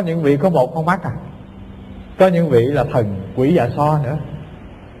 Có những vị có một con mắt có những vị là thần quỷ dạ so nữa.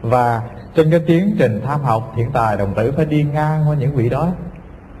 Và trên cái tiến trình tham học, Thiện Tài Đồng Tử phải đi ngang qua những vị đó.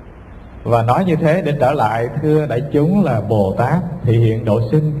 Và nói như thế để trở lại, thưa đại chúng, là Bồ Tát thị hiện độ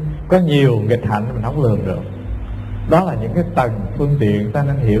sinh có nhiều nghịch hạnh mình không lường được. Đó là những cái tầng phương tiện ta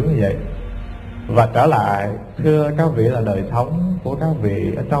nên hiểu như vậy. Và trở lại, thưa các vị, là đời sống của các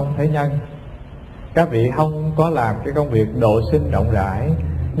vị ở trong thế nhân, các vị không có làm cái công việc độ sinh rộng rãi,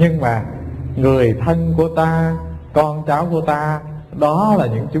 nhưng mà người thân của ta, con cháu của ta, đó là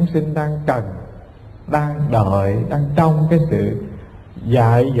những chúng sinh đang cần, đang đợi, đang trong cái sự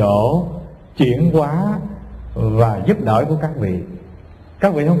dạy dỗ, chuyển hóa và giúp đỡ của các vị.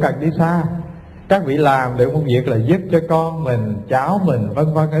 Các vị không cần đi xa, các vị làm được một việc là giúp cho con mình, cháu mình,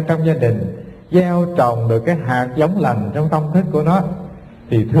 vân vân ở trong gia đình gieo trồng được cái hạt giống lành trong tâm thức của nó,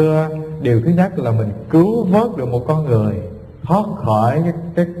 thì thưa, điều thứ nhất là mình cứu vớt được một con người thoát khỏi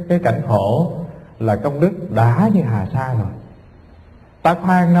cái cảnh khổ, là công đức đã như hà sa rồi. Ta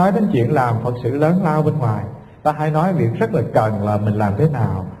khoan nói đến chuyện làm Phật sự lớn lao bên ngoài, ta hãy nói việc rất là cần là mình làm thế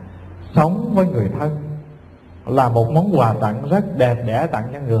nào sống với người thân, là một món quà tặng rất đẹp đẽ tặng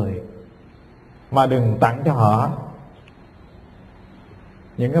cho người, mà đừng tặng cho họ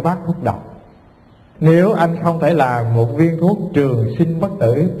những cái bát thuốc độc. Nếu anh không thể làm một viên thuốc trường sinh bất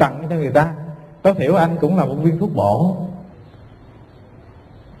tử tặng cho người ta, tối thiểu anh cũng là một viên thuốc bổ.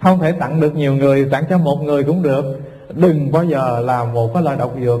 Không thể tặng được nhiều người, tặng cho một người cũng được. Đừng bao giờ làm một cái loại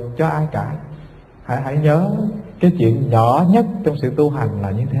độc dược cho ai cả. Hãy nhớ cái chuyện nhỏ nhất trong sự tu hành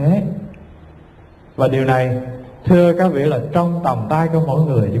là như thế. Và điều này, thưa các vị, là trong tầm tay của mỗi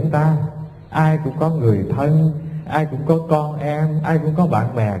người chúng ta. Ai cũng có người thân, ai cũng có con em, ai cũng có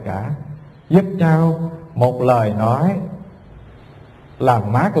bạn bè cả. Giúp nhau một lời nói,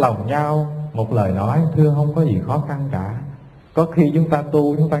 làm mát lòng nhau một lời nói, thưa, không có gì khó khăn cả. Có khi chúng ta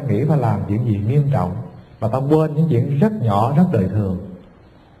tu, chúng ta nghĩ phải làm chuyện gì nghiêm trọng, và ta quên những chuyện rất nhỏ, rất đời thường.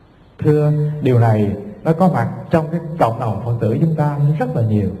 Thưa, điều này nó có mặt trong cái cộng đồng Phật tử chúng ta rất là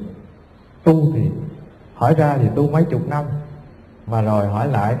nhiều. Tu thì hỏi ra thì tu mấy chục năm, mà rồi hỏi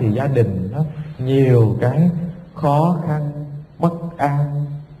lại thì gia đình nó nhiều cái khó khăn, bất an,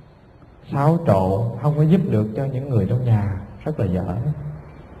 xáo trộn, không có giúp được cho những người trong nhà, rất là dở.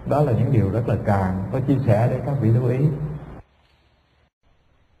 Đó là những điều rất là cần tôi chia sẻ để các vị lưu ý.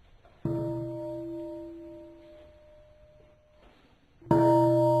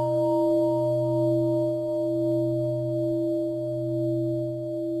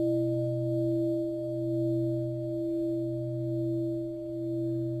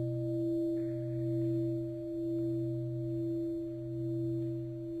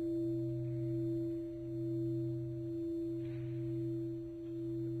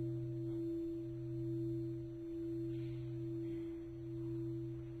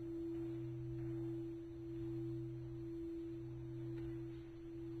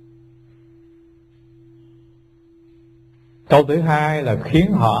 Câu thứ hai là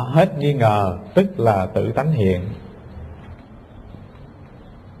khiến họ hết nghi ngờ, tức là tự tánh hiện.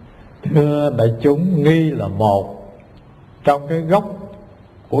 Thưa đại chúng, nghi là một trong cái gốc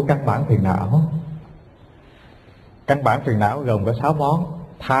của căn bản phiền não. Căn bản phiền não gồm có 6 món: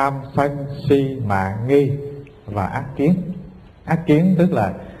 tham, sân, si, mạng, nghi và ác kiến. Ác kiến tức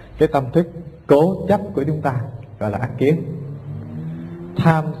là cái tâm thức cố chấp của chúng ta, gọi là ác kiến.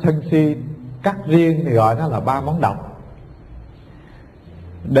 Tham, sân, si cắt riêng thì gọi nó là 3 món độc.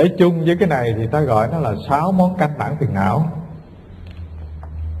 Để chung với cái này thì ta gọi nó là 6 món căn bản phiền não.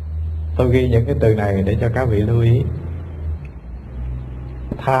 Tôi ghi những cái từ này để cho các vị lưu ý.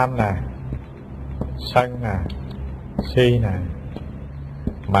 Tham nè, sân nè, si nè,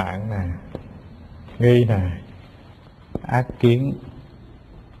 mạng nè, nghi nè, ác kiến.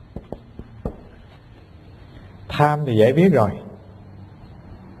 Tham thì dễ biết rồi,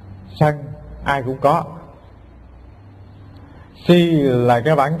 sân ai cũng có. Si là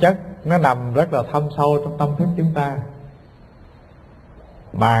cái bản chất, nó nằm rất là thâm sâu trong tâm thức chúng ta.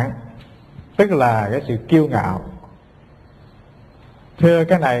 Mạng tức là cái sự kiêu ngạo. Thưa,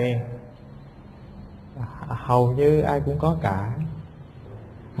 cái này hầu như ai cũng có cả.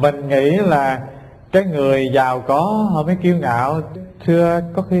 Mình nghĩ là cái người giàu có họ mới kiêu ngạo. Thưa,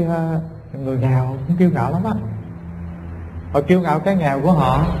 có khi người nghèo cũng kiêu ngạo lắm á. Họ kiêu ngạo cái nghèo của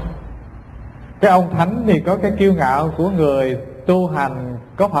họ. Cái ông thánh thì có cái kiêu ngạo của người tu hành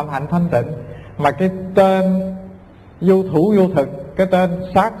có phạm hạnh thanh tịnh, mà cái tên du thủ vô thực, cái tên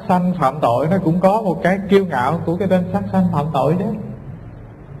sát sanh phạm tội, nó cũng có một cái kiêu ngạo của cái tên sát sanh phạm tội chứ.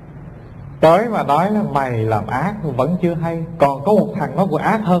 Tới mà nói là mày làm ác vẫn chưa hay, còn có một thằng nó còn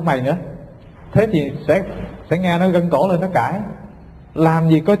ác hơn mày nữa, thế thì sẽ nghe nó gân cổ lên nó cãi. Làm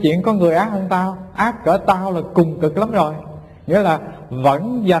gì có chuyện có người ác hơn tao, ác cỡ tao là cùng cực lắm rồi. Nghĩa là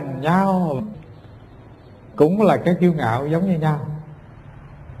vẫn giành nhau, cũng là cái kiêu ngạo giống như nhau.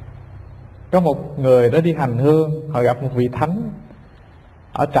 Có một người đó đi hành hương, họ gặp một vị thánh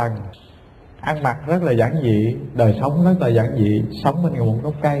ở trần, ăn mặc rất là giản dị, đời sống rất là giản dị, sống bên một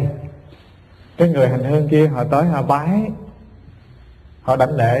gốc cây. Cái người hành hương kia họ tới họ bái, họ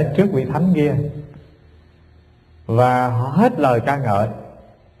đảnh lễ trước vị thánh kia, và họ hết lời ca ngợi.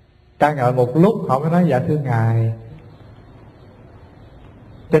 Ca ngợi một lúc họ mới nói: dạ thưa ngài,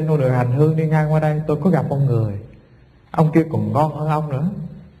 trên con đường hành hương đi ngang qua đây tôi có gặp một người, ông kia còn ngon hơn ông nữa,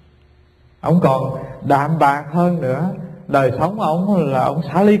 ông còn đạm bạc hơn nữa, đời sống ông là ông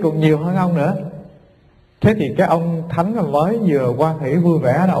xả ly còn nhiều hơn ông nữa. Thế thì cái ông thánh là mới vừa qua hỷ vui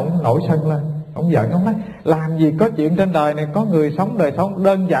vẻ là ông nổi sân lên, ông giận, ông nói: làm gì có chuyện trên đời này có người sống đời sống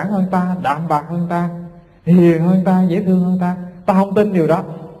đơn giản hơn ta, đạm bạc hơn ta, hiền hơn ta, dễ thương hơn ta, ta không tin điều đó.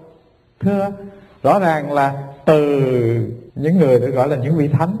 Thưa, rõ ràng là từ những người được gọi là những vị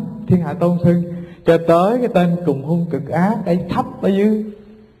thánh thiên hạ tôn xưng, cho tới cái tên cùng hung cực ác ở thấp ở dưới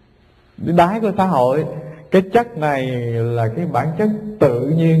đáy của xã hội, cái chất này là cái bản chất tự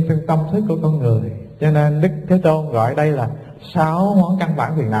nhiên trong tâm thức của con người. Cho nên Đức Thế Tôn gọi đây là 6 món căn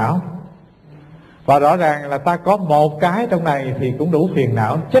bản phiền não. Và rõ ràng là ta có một cái trong này thì cũng đủ phiền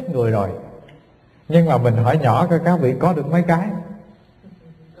não chết người rồi. Nhưng mà mình hỏi nhỏ coi các vị có được mấy cái?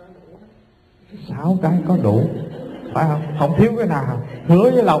 6 cái có đủ, phải không? Không thiếu cái nào.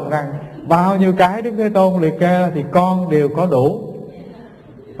 Hứa với lòng rằng bao nhiêu cái Đức Thế Tôn liệt kê thì con đều có đủ.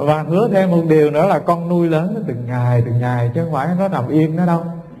 Và hứa thêm một điều nữa là con nuôi lớn nó từng ngày, chứ không phải nó nằm yên nó đâu.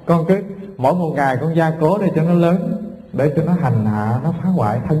 Con cứ mỗi một ngày con gia cố để cho nó lớn, để cho nó hành hạ, nó phá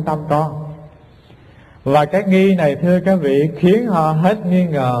hoại thân tâm con. Và cái nghi này thưa các vị khiến họ hết nghi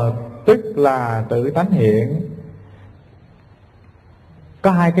ngờ, tức là tự tánh hiện.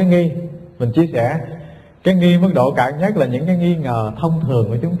 Có 2 cái nghi mình chia sẻ. Cái nghi mức độ cạn nhất là những cái nghi ngờ thông thường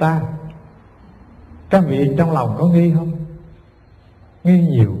của chúng ta. Các vị trong lòng có nghi không? Nghi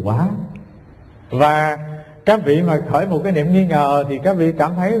nhiều quá. Và các vị mà khởi một cái niệm nghi ngờ thì các vị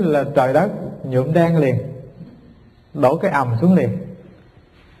cảm thấy là trời đất nhuộm đen liền, đổ cái ầm xuống liền.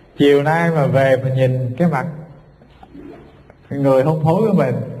 Chiều nay mà về mình nhìn cái mặt người hôn phối của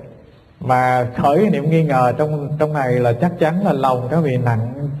mình mà khởi cái niệm nghi ngờ trong này là chắc chắn là lòng các vị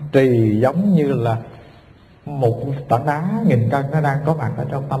nặng trì, giống như là một tảng đá 1000 cân nó đang có mặt ở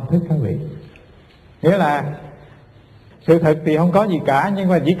trong tâm thức các vị. Nghĩa là sự thật thì không có gì cả, nhưng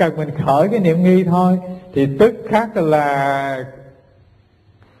mà chỉ cần mình khởi cái niệm nghi thôi thì tức khắc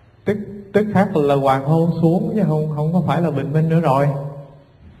là hoàng hôn xuống, chứ không có phải là bình minh nữa rồi.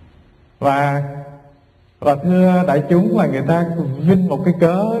 Và thưa đại chúng, là người ta vinh một cái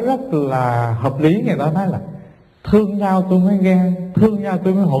cớ rất là hợp lý. Người ta nói là thương nhau tôi mới ghen, thương nhau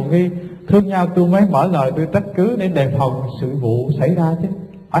tôi mới hồ nghi, thương nhau tôi mới mở lời tôi trách cứ để đề phòng sự vụ xảy ra chứ,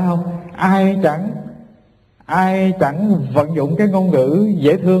 phải không? Ai chẳng vận dụng cái ngôn ngữ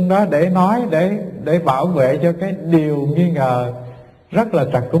dễ thương đó để nói, để bảo vệ cho cái điều nghi ngờ rất là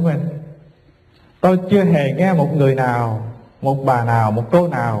trật của mình. Tôi chưa hề nghe một người nào, một bà nào, một cô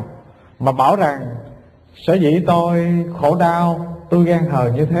nào mà bảo rằng sở dĩ tôi khổ đau, tôi ghen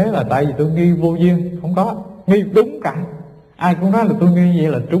hờn như thế là tại vì tôi nghi vô duyên. Không có, nghi đúng cả. Ai cũng nói là tôi nghi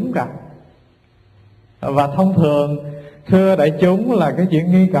vậy là trúng cả. Và thông thường thưa đại chúng là cái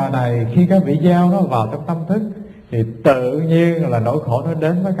chuyện nghi ngờ này, khi các vị gieo nó vào trong tâm thức thì tự nhiên là nỗi khổ nó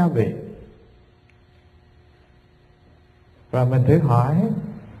đến với các vị. Và mình thử hỏi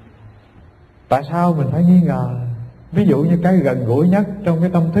tại sao mình phải nghi ngờ. Ví dụ như cái gần gũi nhất trong cái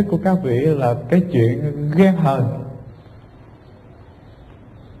tâm thức của các vị là cái chuyện ghen hờn.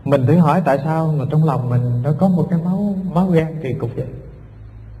 Mình thử hỏi tại sao mà trong lòng mình nó có một cái máu ghen kỳ cục vậy.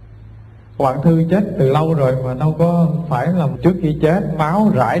 Hoàng Thư chết từ lâu rồi mà đâu có phải là trước khi chết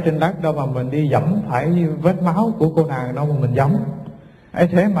máu rải trên đất đâu mà mình đi dẫm phải vết máu của cô nàng đâu mà mình giống. Ấy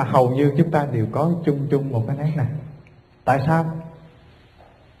thế mà hầu như chúng ta đều có chung một cái nét này. Tại sao?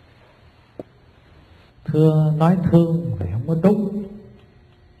 Thưa, nói thương thì không có đúng.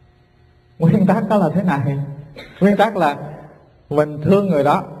 Nguyên tắc đó là thế này. Nguyên tắc là mình thương người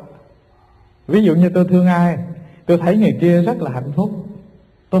đó. Ví dụ như tôi thương ai, tôi thấy người kia rất là hạnh phúc,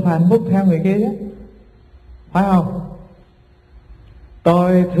 tôi phải hạnh phúc theo người kia chứ, phải không?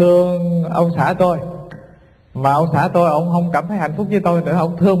 Tôi thương ông xã tôi, mà ông xã tôi ông không cảm thấy hạnh phúc với tôi nữa,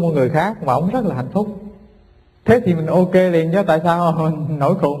 ông thương một người khác mà ông rất là hạnh phúc. Thế thì mình ok liền chứ, tại sao mình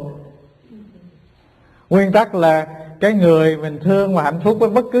nổi khùng? Nguyên tắc là cái người mình thương mà hạnh phúc với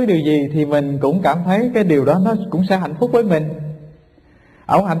bất cứ điều gì thì mình cũng cảm thấy cái điều đó nó cũng sẽ hạnh phúc với mình.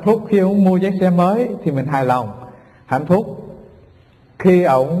 Ông hạnh phúc khi ông mua chiếc xe mới thì mình hài lòng, hạnh phúc khi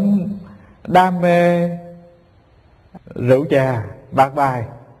ông đam mê rượu chè, bạc bài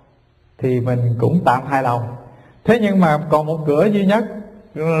thì mình cũng tạm hài lòng. Thế nhưng mà còn một cửa duy nhất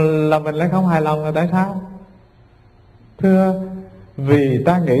là mình lại không hài lòng, là tại sao? Thưa, vì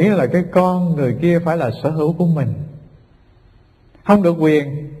ta nghĩ là cái con người kia phải là sở hữu của mình, không được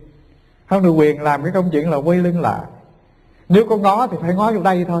quyền không được quyền làm cái công chuyện là quay lưng lại. Nếu có ngó thì phải ngó chỗ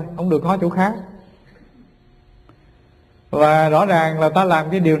đây thôi, không được ngó chỗ khác. Và rõ ràng là ta làm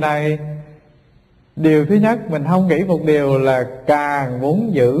cái điều này, điều thứ nhất mình không nghĩ một điều là càng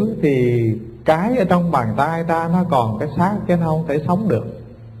muốn giữ thì cái ở trong bàn tay ta nó còn cái xác chứ nó không thể sống được.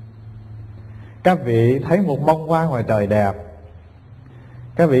 Các vị thấy một bông hoa ngoài trời đẹp,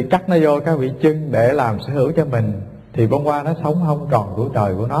 các vị cắt nó vô các vị trưng để làm sở hữu cho mình, thì bông hoa nó sống không còn của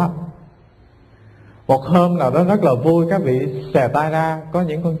trời của nó. Một hôm nào đó rất là vui, các vị xè tay ra, có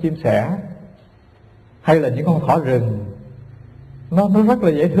những con chim sẻ hay là những con thỏ rừng, nó rất là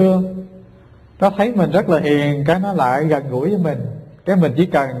dễ thương, nó thấy mình rất là hiền, cái nó lại gần gũi với mình, cái mình chỉ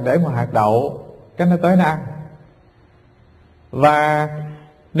cần để một hạt đậu cái nó tới nó ăn. Và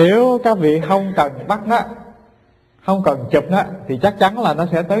nếu các vị không cần bắt nó, không cần chụp nó, thì chắc chắn là nó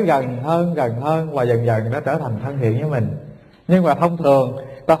sẽ tới gần hơn và dần dần nó trở thành thân thiện với mình. Nhưng mà thông thường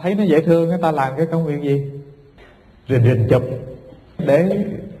ta thấy nó dễ thương, người ta làm cái công việc gì? Rình chụp, để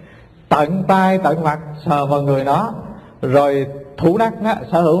tận tay tận mặt sờ vào người nó, rồi thủ đắc nó,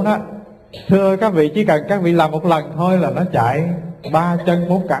 sở hữu nó. Thưa các vị, chỉ cần các vị làm một lần thôi là nó chạy 3 chân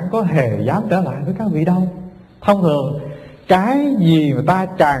 4 cẳng, có hề dám trở lại với các vị đâu. Thông thường cái gì mà ta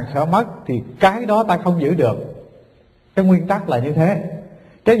càng sợ mất thì cái đó ta không giữ được. Cái nguyên tắc là như thế.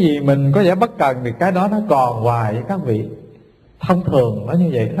 Cái gì mình có vẻ bất cần thì cái đó nó còn hoài với các vị. Thông thường nó như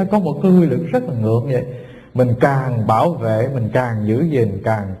vậy, nó có một cái quy luật rất là ngược vậy. Mình càng bảo vệ, mình càng giữ gìn,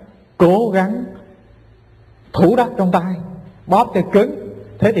 càng cố gắng thủ đắc trong tay, bóp cho cứng.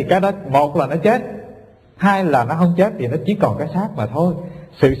 Thế thì cái đó, một là nó chết, hai là nó không chết thì nó chỉ còn cái xác mà thôi.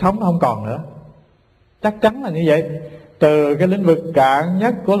 Sự sống nó không còn nữa. Chắc chắn là như vậy. Từ cái lĩnh vực cạn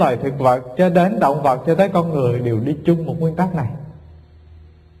nhất của loài thực vật cho đến động vật cho tới con người đều đi chung một nguyên tắc này.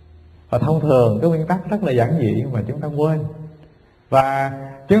 Và thông thường cái nguyên tắc rất là giản dị mà chúng ta quên. Và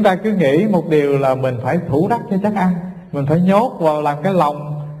chúng ta cứ nghĩ một điều là mình phải thủ đắc cho chắc ăn, mình phải nhốt vào làm cái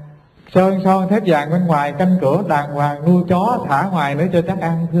lồng sơn son thép vàng bên ngoài, canh cửa đàng hoàng, nuôi chó thả ngoài nữa cho chắc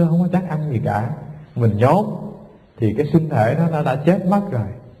ăn. Thưa, không có chắc ăn gì cả. Mình nhốt thì cái sinh thể nó đã chết mất rồi.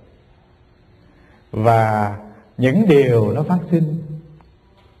 Và những điều nó phát sinh,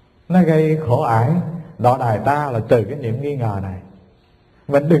 nó gây khổ ải đọa đài ta là từ cái niệm nghi ngờ này.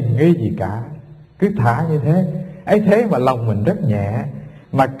 Mình đừng nghi gì cả, cứ thả như thế. Ấy thế mà lòng mình rất nhẹ,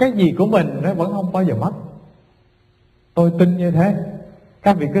 mà cái gì của mình nó vẫn không bao giờ mất. Tôi tin như thế.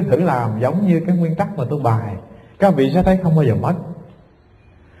 Các vị cứ thử làm giống như cái nguyên tắc mà tôi bài, các vị sẽ thấy không bao giờ mất.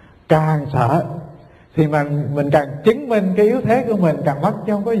 Càng sợ thì mình càng chứng minh cái yếu thế của mình càng mất,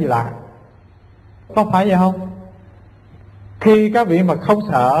 chứ không có gì lạ. Có phải vậy không? Khi các vị mà không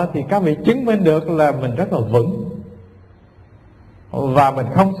sợ thì các vị chứng minh được là mình rất là vững. Và mình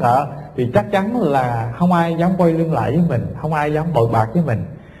không sợ thì chắc chắn là không ai dám quay lưng lại với mình, không ai dám bội bạc với mình.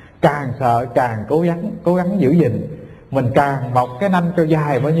 Càng sợ càng cố gắng giữ gìn. Mình càng mọc cái nanh cho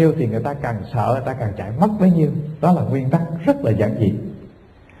dài bao nhiêu thì người ta càng sợ, người ta càng chạy mất bấy nhiêu. Đó là nguyên tắc rất là giản dị.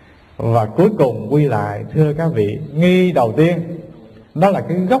 Và cuối cùng quy lại, thưa các vị, nghi đầu tiên đó là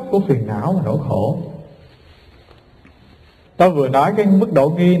cái gốc của phiền não và nỗi khổ. Tôi vừa nói cái mức độ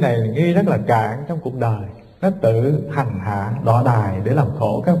nghi này là nghi rất là cạn trong cuộc đời. Nó tự hành hạ đọa đài để làm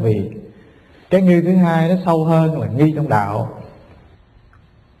khổ các vị. Cái nghi thứ hai nó sâu hơn là nghi trong đạo.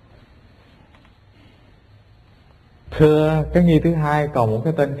 Thưa, cái nghi thứ hai còn một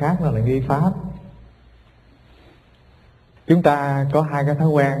cái tên khác là nghi pháp. Chúng ta có hai cái thói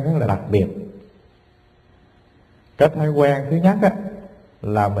quen rất là đặc biệt. Cái thói quen thứ nhất á,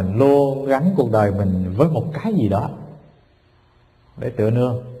 là mình luôn gắn cuộc đời mình với một cái gì đó để tựa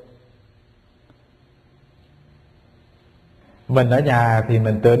nương. Mình ở nhà thì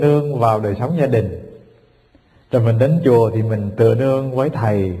mình tựa nương vào đời sống gia đình, rồi mình đến chùa thì mình tựa nương với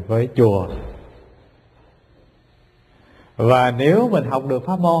thầy, với chùa. Và nếu mình học được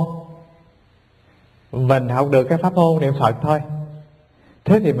pháp môn, mình học được cái pháp môn niệm Phật thôi,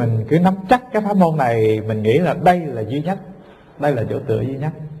 thế thì mình cứ nắm chắc cái pháp môn này, mình nghĩ là đây là duy nhất, đây là chỗ tựa duy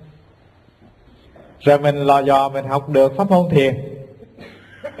nhất. Rồi mình lò dò mình học được pháp môn thiền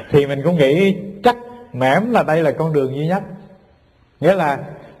thì mình cũng nghĩ chắc mẻm là đây là con đường duy nhất. Nghĩa là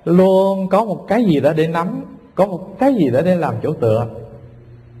luôn có một cái gì đó để nắm, có một cái gì đó để làm chỗ tựa.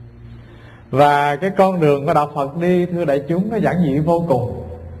 Và cái con đường của đạo Phật đi, thưa đại chúng, nó giản dị vô cùng.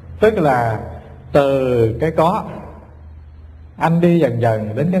 Tức là từ cái có, anh đi dần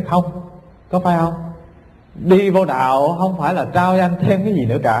dần đến cái không. Có phải không? Đi vô đạo không phải là trao cho anh thêm cái gì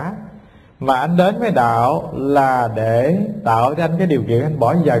nữa cả, mà anh đến với đạo là để tạo cho anh cái điều kiện anh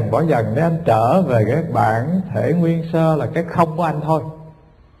bỏ dần để anh trở về cái bản thể nguyên sơ là cái không của anh thôi.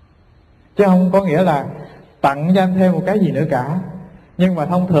 Chứ không có nghĩa là tặng cho anh thêm một cái gì nữa cả. Nhưng mà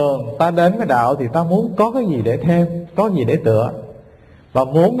thông thường ta đến với đạo thì ta muốn có cái gì để thêm, có gì để tựa. Và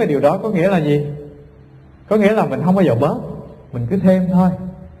muốn cái điều đó có nghĩa là gì? Có nghĩa là mình không bao giờ bớt, mình cứ thêm thôi.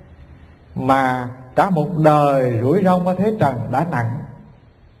 Mà cả một đời rủi ro ở thế trần đã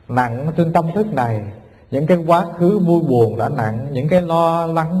nặng trên tâm thức này. Những cái quá khứ vui buồn đã nặng, những cái lo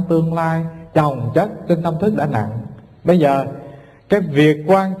lắng tương lai chồng chất trên tâm thức đã nặng. Bây giờ cái việc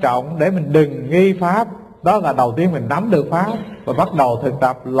quan trọng để mình đừng nghi pháp, đó là đầu tiên mình nắm được pháp và bắt đầu thực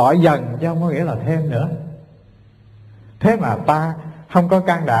tập loại dần, chứ không có nghĩa là thêm nữa. Thế mà ta không có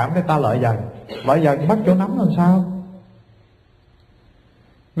can đảm để ta loại dần bắt chỗ nắm làm sao?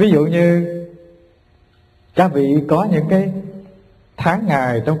 Ví dụ như các vị có những cái tháng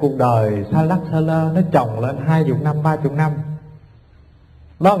ngày trong cuộc đời xa lắc xa lơ, nó chồng lên 20 năm, 30 năm.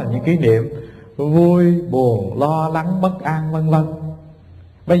 Đó là những kỷ niệm vui, buồn, lo lắng, bất an, vân vân.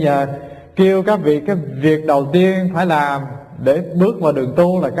 Bây giờ kêu các vị, cái việc đầu tiên phải làm để bước vào đường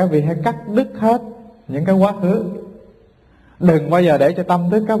tu là các vị hãy cắt đứt hết những cái quá khứ. Đừng bao giờ để cho tâm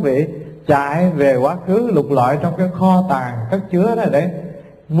thức các vị chạy về quá khứ, lục lọi trong cái kho tàng cất chứa đó để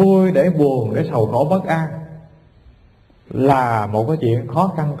vui, để buồn, để sầu khổ bất an, là một cái chuyện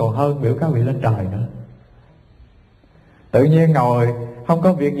khó khăn còn hơn biểu các vị lên trời nữa. Tự nhiên ngồi không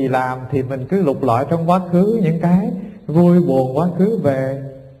có việc gì làm thì mình cứ lục lọi trong quá khứ những cái vui buồn quá khứ về,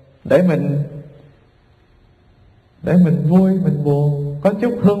 để mình vui, mình buồn, có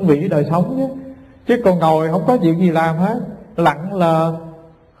chút hương vị đời sống chứ. Chứ còn ngồi không có chuyện gì làm hết, lặng lờ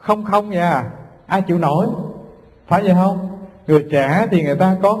không nha, ai chịu nổi, phải vậy không? Người trẻ thì người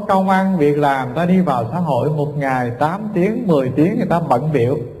ta có công ăn việc làm, ta đi vào xã hội một ngày 8 tiếng, 10 tiếng người ta bận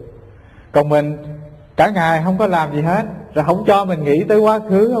bịu. Còn mình cả ngày không có làm gì hết, rồi không cho mình nghĩ tới quá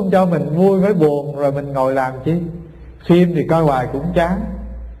khứ, không cho mình vui với buồn, rồi mình ngồi làm chi? Phim thì coi hoài cũng chán,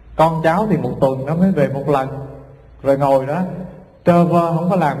 con cháu thì một tuần nó mới về một lần, rồi ngồi đó trơ vơ không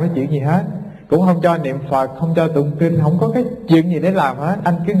có làm cái chuyện gì hết, cũng không cho niệm Phật, không cho tụng kinh, không có cái chuyện gì để làm hết.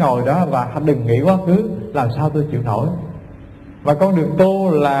 Anh cứ ngồi đó và đừng nghĩ quá khứ, làm sao tôi chịu nổi. Và con đường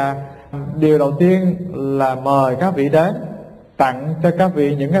tu là điều đầu tiên là mời các vị đến, tặng cho các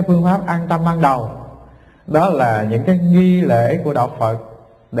vị những cái phương pháp an tâm ban đầu. Đó là những cái nghi lễ của đạo Phật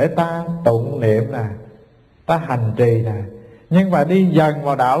để ta tụng niệm nè, ta hành trì nè. Nhưng mà đi dần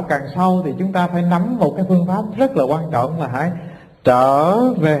vào đạo càng sâu thì chúng ta phải nắm một cái phương pháp rất là quan trọng, là hãy trở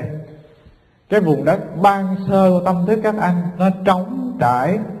về cái vùng đất ban sơ của tâm thức các anh. Nó trống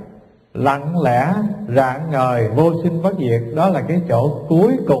trải, lặng lẽ, rạng ngời, vô sinh bất diệt. Đó là cái chỗ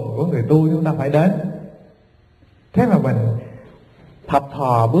cuối cùng của người tu chúng ta phải đến. Thế mà mình thập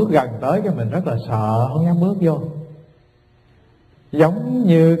thò bước gần tới cái mình rất là sợ, không dám bước vô. Giống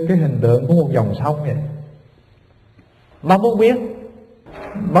như cái hình tượng của một dòng sông vậy. Nó muốn biết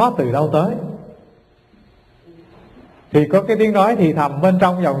nó từ đâu tới, thì có cái tiếng nói thì thầm bên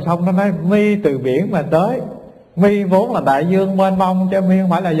trong dòng sông, nó nói mi từ biển mà tới. Mi vốn là đại dương mênh mông, chứ mi không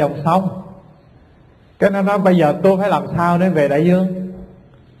phải là dòng sông. Cái nó nói bây giờ tôi phải làm sao để về đại dương.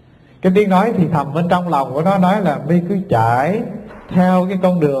 Cái tiếng nói thì thầm bên trong lòng của nó nói là mi cứ chạy theo cái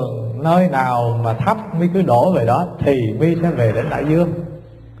con đường, nơi nào mà thấp mi cứ đổ về đó thì mi sẽ về đến đại dương.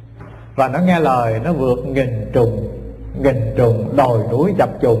 Và nó nghe lời, nó vượt nghìn trùng đồi núi chập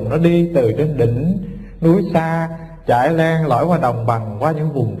trùng, nó đi từ trên đỉnh núi xa, chạy len lỏi qua đồng bằng, qua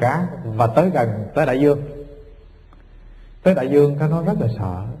những vùng cá, và tới gần tới đại dương. Tới đại dương cái nó rất là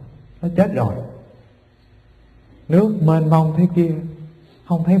sợ, nó chết rồi. Nước mênh mông thế kia,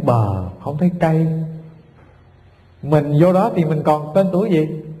 không thấy bờ, không thấy cây. Mình vô đó thì mình còn tên tuổi gì?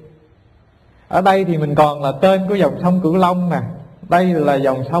 Ở đây thì mình còn là tên của dòng sông Cửu Long nè, đây là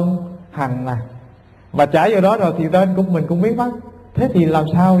dòng sông Hằng nè. Mà trải vô đó rồi thì tên của mình cũng biến mất. Thế thì làm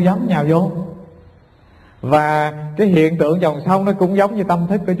sao dám nhào vô? Và cái hiện tượng dòng sông nó cũng giống như tâm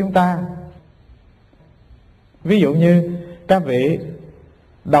thức của chúng ta. Ví dụ như các vị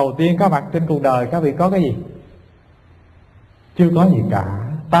đầu tiên có mặt trên cuộc đời, các vị có cái gì? Chưa có gì cả.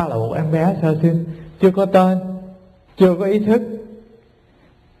 Ta là một em bé sơ sinh, chưa có tên, chưa có ý thức.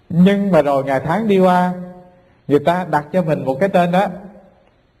 Nhưng mà rồi ngày tháng đi qua, người ta đặt cho mình một cái tên đó.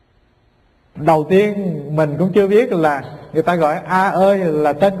 Đầu tiên mình cũng chưa biết là người ta gọi A ơi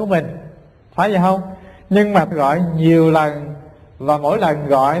là tên của mình, phải vậy không? Nhưng mà gọi nhiều lần, và mỗi lần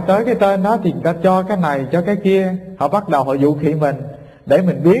gọi tới cái tên đó thì người ta cho cái này cho cái kia. Họ bắt đầu họ dụ khị mình để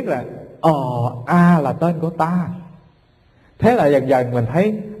mình biết là A là tên của ta. Thế là dần dần mình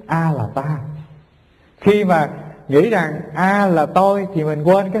thấy A là ta. Khi mà nghĩ rằng A là tôi thì mình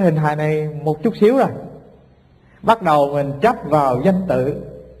quên cái hình hài này một chút xíu rồi. Bắt đầu mình chấp vào danh tự.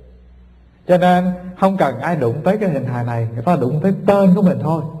 Cho nên không cần ai đụng tới cái hình hài này, người ta đụng tới tên của mình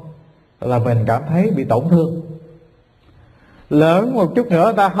thôi là mình cảm thấy bị tổn thương. Lớn một chút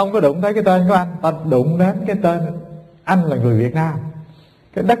nữa ta không có đụng tới cái tên của anh, ta đụng đến cái tên anh là người Việt Nam,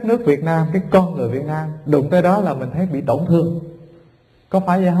 cái đất nước Việt Nam, cái con người Việt Nam, đụng tới đó là mình thấy bị tổn thương. Có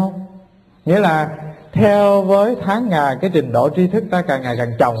phải vậy không? Nghĩa là theo với tháng ngày cái trình độ tri thức ta càng ngày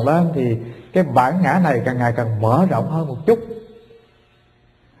càng chồng lên, thì cái bản ngã này càng ngày càng mở rộng hơn một chút.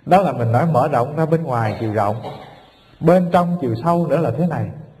 Đó là mình nói mở rộng ra bên ngoài chiều rộng, bên trong chiều sâu nữa là thế này.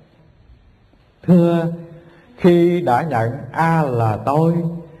 Thưa, khi đã nhận A là tôi,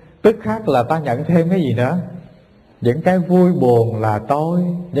 tức khắc là ta nhận thêm cái gì nữa? Những cái vui buồn là tôi,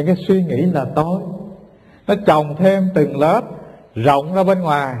 những cái suy nghĩ là tôi. Nó chồng thêm từng lớp, rộng ra bên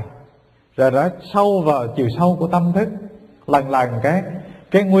ngoài, rồi nó sâu vào chiều sâu của tâm thức. Lần lần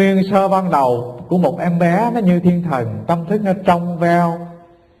cái nguyên sơ ban đầu của một em bé nó như thiên thần, tâm thức nó trong veo,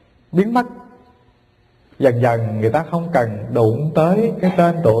 biến mất. Dần dần người ta không cần đụng tới cái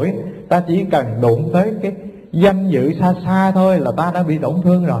tên tuổi, ta chỉ cần đụng tới cái danh dự xa xa thôi là ta đã bị tổn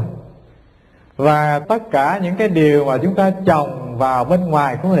thương rồi. Và tất cả những cái điều mà chúng ta trồng vào bên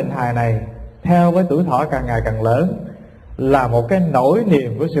ngoài của hình hài này, theo với tuổi thọ càng ngày càng lớn, là một cái nỗi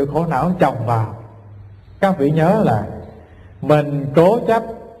niềm của sự khổ não trồng vào. Các vị nhớ là mình cố chấp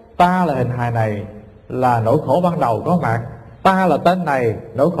ta là hình hài này là nỗi khổ ban đầu có mặt, ta là tên này,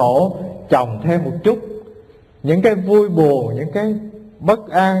 nỗi khổ chồng thêm một chút. Những cái vui buồn, những cái bất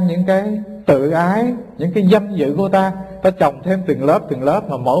an, những cái tự ái, những cái danh dự của ta chồng thêm từng lớp,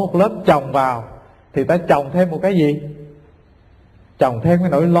 mà mỗi một lớp chồng vào thì ta chồng thêm một cái gì? Chồng thêm cái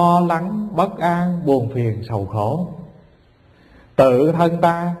nỗi lo lắng, bất an, buồn phiền, sầu khổ. Tự thân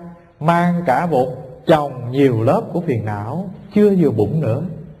ta mang cả một chồng nhiều lớp của phiền não, chưa vừa bụng nữa.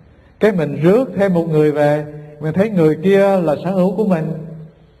 Cái mình rước thêm một người về, mình thấy người kia là sở hữu của mình.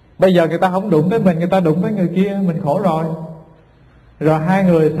 Bây giờ người ta không đụng tới mình, người ta đụng tới người kia, mình khổ rồi. Rồi hai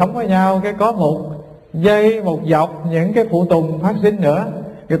người sống với nhau, cái có một dây, một dọc những cái phụ tùng phát sinh nữa.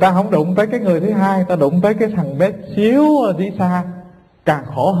 Người ta không đụng tới cái người thứ hai, người ta đụng tới cái thằng bé xíu ở phía xa, càng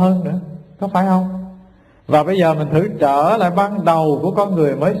khổ hơn nữa. Có phải không? Và bây giờ mình thử trở lại ban đầu của con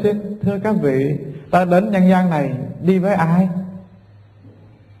người mới sinh. Thưa các vị, ta đến nhân gian này đi với ai?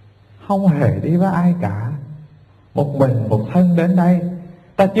 Không hề đi với ai cả. Một mình, một thân đến đây,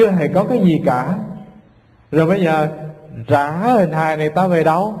 ta chưa hề có cái gì cả. Rồi bây giờ trả hình hài này ta về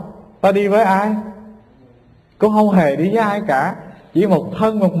đâu? Ta đi với ai? Cũng không hề đi với ai cả, chỉ một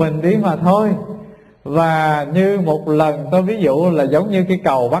thân một mình đi mà thôi. Và như một lần tôi ví dụ là giống như cái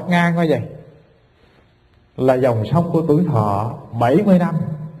cầu Bắc Ngang coi vậy, là dòng sông của tuổi thọ 70 năm.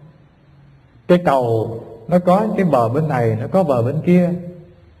 Cái cầu nó có cái bờ bên này, nó có bờ bên kia.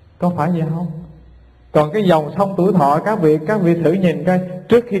 Có phải vậy không? Còn cái dòng sông tuổi thọ, các vị thử nhìn coi,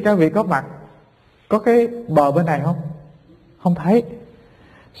 trước khi các vị có mặt, có cái bờ bên này không? Không thấy.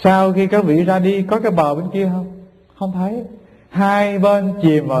 Sau khi các vị ra đi, có cái bờ bên kia không? Không thấy. Hai bên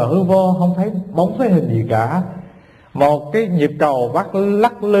chìm vào hư vô, không thấy bóng thấy hình gì cả. Một cái nhịp cầu bắt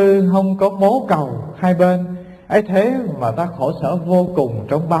lắc lư, không có mố cầu hai bên. Ấy thế mà ta khổ sở vô cùng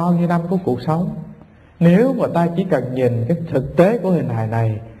trong bao nhiêu năm của cuộc sống. Nếu mà ta chỉ cần nhìn cái thực tế của hình hài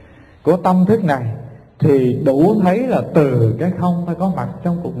này, của tâm thức này, thì đủ thấy là từ cái không ta có mặt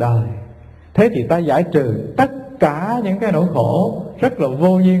trong cuộc đời. Thế thì ta giải trừ tất cả những cái nỗi khổ rất là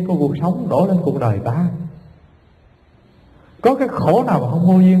vô duyên của cuộc sống đổ lên cuộc đời ta. Có cái khổ nào mà không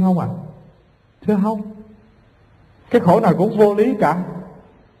vô duyên không ạ? Thưa không. Cái khổ nào cũng vô lý cả.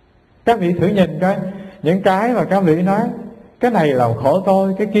 Các vị thử nhìn coi, những cái mà các vị nói, cái này làm khổ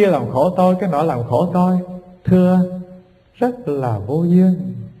tôi, cái kia làm khổ tôi, cái nọ làm khổ tôi, thưa, rất là vô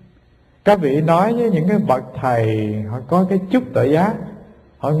duyên. Các vị nói với những cái bậc thầy họ có cái chút tự giác,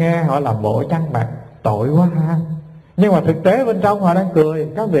 họ nghe họ làm bộ chăn mặt, tội quá ha. Nhưng mà thực tế bên trong họ đang cười.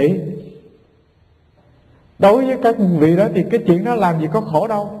 Các vị, đối với các vị đó thì cái chuyện đó làm gì có khổ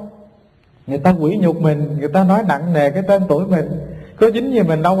đâu. Người ta quỷ nhục mình, người ta nói nặng nề cái tên tuổi mình, có dính gì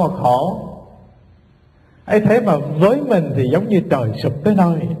mình đâu mà khổ. Ấy thế mà với mình thì giống như trời sụp tới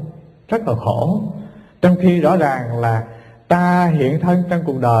nơi, rất là khổ. Trong khi rõ ràng là ta hiện thân trong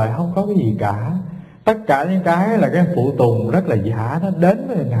cuộc đời không có cái gì cả. Tất cả những cái là cái phụ tùng rất là giả, nó đến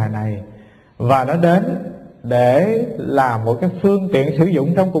với hình hài này. Và nó đến để làm một cái phương tiện sử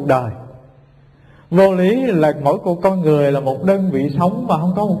dụng trong cuộc đời. Vô lý là mỗi con người là một đơn vị sống mà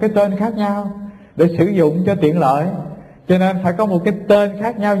không có một cái tên khác nhau để sử dụng cho tiện lợi. Cho nên phải có một cái tên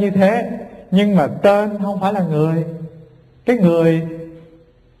khác nhau như thế. Nhưng mà tên không phải là người. Cái người,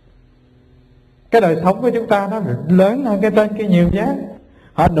 cái đời sống của chúng ta nó lớn hơn cái tên kia nhiều nhé.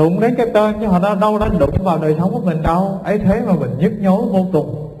 Họ đụng đến cái tên chứ họ đâu đã đụng vào đời sống của mình đâu. Ấy thế mà mình nhức nhối vô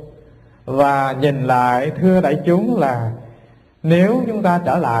cùng. Và nhìn lại thưa đại chúng là nếu chúng ta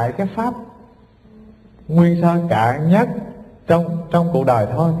trở lại cái pháp nguyên sơ cạn nhất trong cuộc đời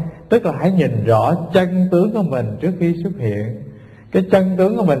thôi. Tức là hãy nhìn rõ chân tướng của mình trước khi xuất hiện, cái chân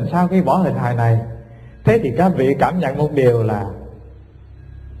tướng của mình sau khi bỏ hình hài này. Thế thì các vị cảm nhận một điều là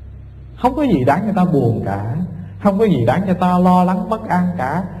không có gì đáng cho ta buồn cả, không có gì đáng cho ta lo lắng bất an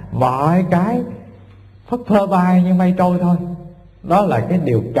cả. Mọi cái phất phơ bay như mây trôi thôi. Đó là cái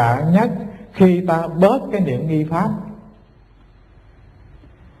điều cạn nhất khi ta bớt cái niệm nghi pháp.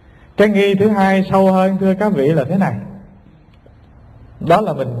 Cái nghi thứ hai sâu hơn thưa các vị là thế này. Đó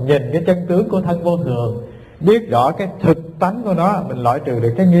là mình nhìn cái chân tướng của thân vô thường, biết rõ cái thực tánh của nó, mình loại trừ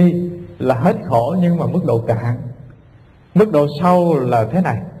được cái nghi là hết khổ, nhưng mà mức độ cạn. Mức độ sâu là thế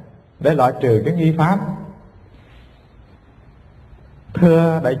này, để loại trừ cái nghi pháp.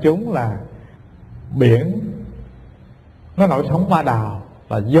 Thưa đại chúng, là biển nó nổi sóng ma đào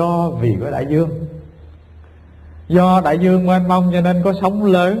là do vì có đại dương. Do đại dương mênh mông cho nên có sóng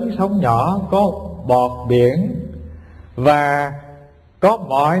lớn, sóng nhỏ, có bọt biển và có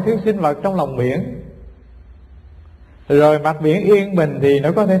mọi thứ sinh vật trong lòng biển. Rồi mặt biển yên bình thì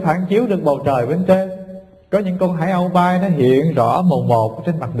nó có thể phản chiếu được bầu trời bên trên. Có những con hải âu bay nó hiện rõ mồn một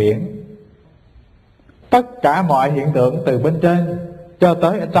trên mặt biển. Tất cả mọi hiện tượng từ bên trên cho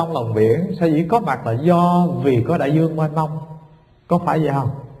tới ở trong lòng biển sở dĩ có mặt là do vì có đại dương mênh mông. Có phải vậy không?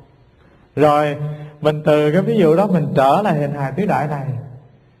 Rồi mình từ cái ví dụ đó mình trở lại hình hài tứ đại này.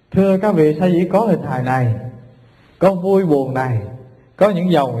 Thưa các vị, sở dĩ có hình hài này, có vui buồn này, có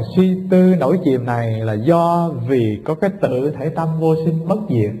những dòng suy tư nổi chìm này, là do vì có cái tự thể tâm vô sinh bất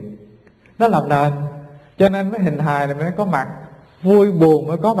diệt nó làm nền. Cho nên cái hình hài này mới có mặt, vui buồn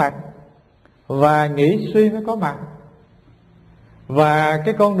mới có mặt, và nghĩ suy mới có mặt. Và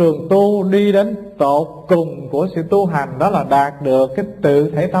cái con đường tu đi đến tột cùng của sự tu hành, đó là đạt được cái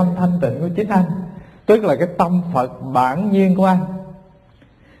tự thể tâm thanh tịnh của chính anh, tức là cái tâm Phật bản nhiên của anh.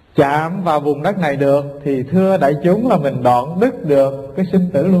 Chạm vào vùng đất này được thì thưa đại chúng là mình đoạn đứt được cái sinh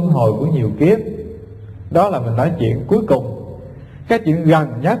tử luân hồi của nhiều kiếp. Đó là mình nói chuyện cuối cùng. Cái chuyện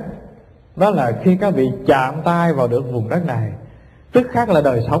gần nhất đó là khi các vị chạm tay vào được vùng đất này, tức khắc là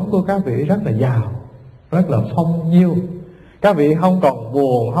đời sống của các vị rất là giàu, rất là phong nhiêu. Các vị không còn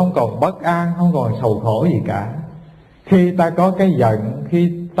buồn, không còn bất an, không còn sầu khổ gì cả. Khi ta có cái giận,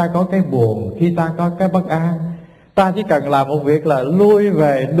 khi ta có cái buồn, khi ta có cái bất an, ta chỉ cần làm một việc là lui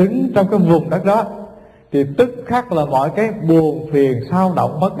về đứng trong cái vùng đất đó, thì tức khắc là mọi cái buồn phiền sao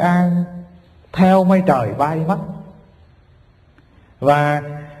động bất an theo mây trời bay mất. Và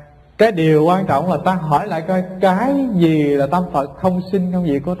cái điều quan trọng là ta hỏi lại coi cái gì là tâm Phật không sinh không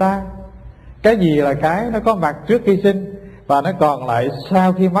diệt của ta, cái gì là cái nó có mặt trước khi sinh và nó còn lại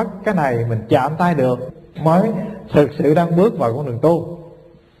sau khi mất. Cái này mình chạm tay được mới thực sự đang bước vào con đường tu.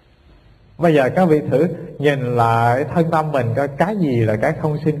 Bây giờ các vị thử nhìn lại thân tâm mình coi cái gì là cái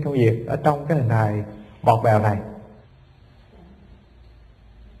không sinh không diệt ở trong cái hình hài bọt bèo này.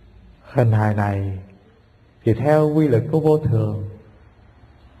 Hình hài này thì theo quy luật của vô thường,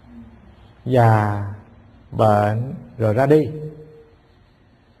 già, bệnh rồi ra đi.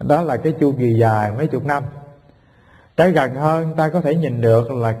 Đó là cái chu kỳ dài mấy chục năm. Cái gần hơn ta có thể nhìn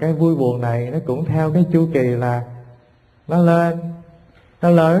được là cái vui buồn này nó cũng theo cái chu kỳ là nó lên, nó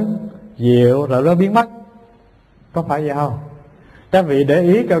lớn, dịu rồi nó biến mất. Có phải vậy không? Các vị để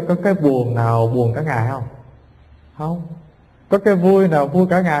ý coi có cái buồn nào buồn cả ngày không? Không. Có cái vui nào vui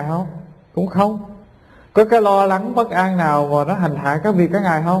cả ngày không? Cũng không. Có cái lo lắng bất an nào mà nó hành hạ các vị cả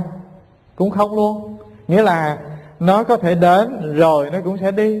ngày không? Cũng không luôn. Nghĩa là nó có thể đến rồi nó cũng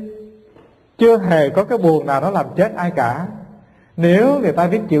sẽ đi. Chưa hề có cái buồn nào nó làm chết ai cả. Nếu người ta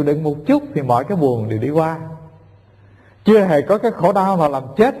biết chịu đựng một chút thì mọi cái buồn đều đi qua. Chưa hề có cái khổ đau nào làm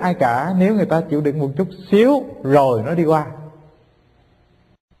chết ai cả. Nếu người ta chịu đựng một chút xíu rồi nó đi qua.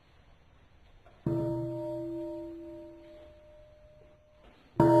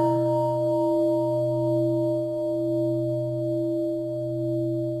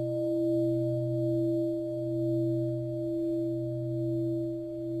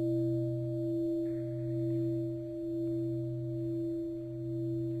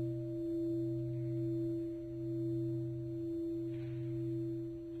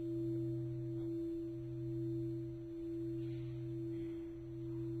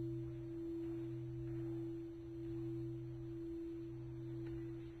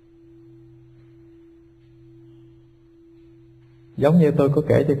 Giống như tôi có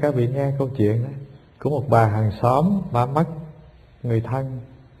kể cho các vị nghe câu chuyện đó, của một bà hàng xóm, bà mất người thân,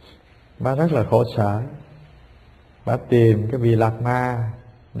 bà rất là khổ sở. Bà tìm cái vị Lạt Ma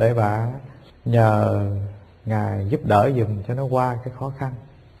để bà nhờ Ngài giúp đỡ giùm cho nó qua cái khó khăn.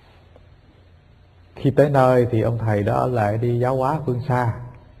 Khi tới nơi thì ông thầy đó ở lại đi giáo hóa phương xa.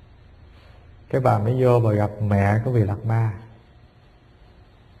 Cái bà mới vô và gặp mẹ của vị Lạt Ma.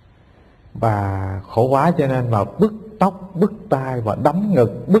 Bà khổ quá cho nên mà bứt tóc, bứt tai, và đấm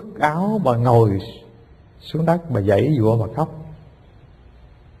ngực, bứt áo, và ngồi xuống đất, bà giãy giụa, bà khóc.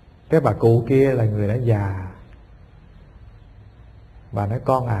 Cái bà cụ kia là người đã già. Bà nói: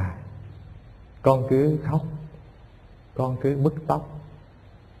 con à, con cứ khóc, con cứ bứt tóc,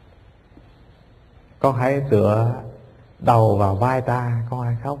 con hãy tựa đầu vào vai ta, con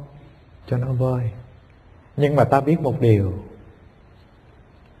hãy khóc cho nó vơi. Nhưng mà ta biết một điều,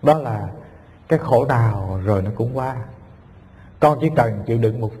 đó là cái khổ nào rồi nó cũng qua. Con chỉ cần chịu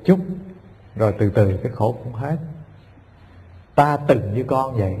đựng một chút, rồi từ từ cái khổ cũng hết. Ta từng như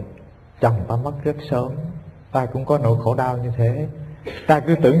con vậy, chồng ta mất rất sớm, ta cũng có nỗi khổ đau như thế. Ta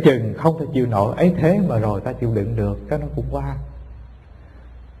cứ tưởng chừng không thể chịu nổi ấy, thế mà rồi ta chịu đựng được, cái nó cũng qua.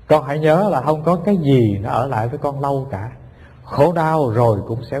 Con hãy nhớ là không có cái gì nó ở lại với con lâu cả. Khổ đau rồi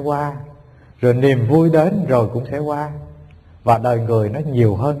cũng sẽ qua, rồi niềm vui đến rồi cũng sẽ qua. Và đời người nó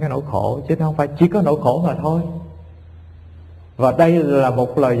nhiều hơn cái nỗi khổ, chứ không phải chỉ có nỗi khổ mà thôi. Và đây là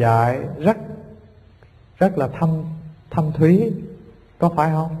một lời dạy rất là thâm thúy, có phải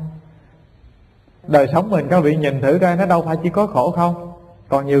không? Đời sống mình các vị nhìn thử ra, nó đâu phải chỉ có khổ không,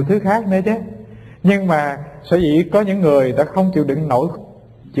 còn nhiều thứ khác nữa chứ. Nhưng mà sở dĩ có những người đã không chịu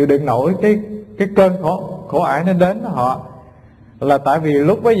đựng nổi cái cơn khổ ải nó đến họ, là tại vì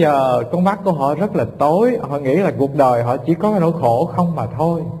lúc bấy giờ con mắt của họ rất là tối. Họ nghĩ là cuộc đời họ chỉ có cái nỗi khổ không mà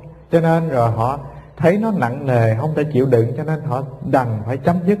thôi, cho nên rồi họ thấy nó nặng nề, không thể chịu đựng, cho nên họ đành phải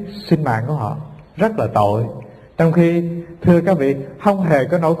chấm dứt sinh mạng của họ. Rất là tội. Trong khi thưa các vị, không hề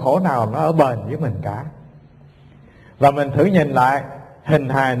có nỗi khổ nào nó ở bền với mình cả. Và mình thử nhìn lại hình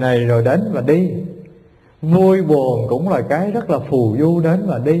hài này rồi đến và đi. Vui buồn cũng là cái rất là phù du, đến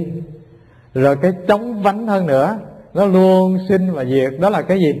và đi. Rồi cái chóng vánh hơn nữa, nó luôn sinh và diệt. Đó là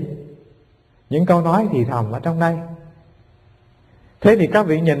cái gì? Những câu nói thì thầm ở trong đây. Thế thì các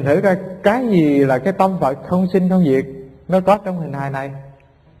vị nhìn thử ra, cái gì là cái tâm Phật không sinh không diệt, nó có trong hình hài này?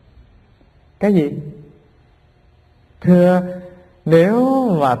 Cái gì? Thưa, nếu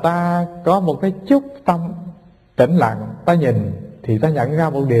mà ta có một cái chút tâm tĩnh lặng, ta nhìn thì ta nhận ra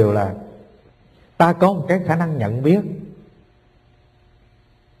một điều là ta có một cái khả năng nhận biết.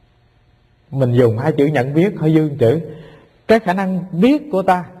 Mình dùng hai chữ nhận biết, hơi dương chữ. Cái khả năng biết của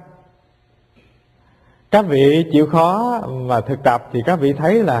ta, các vị chịu khó mà thực tập thì các vị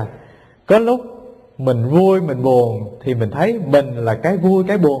thấy là có lúc mình vui, mình buồn thì mình thấy mình là cái vui,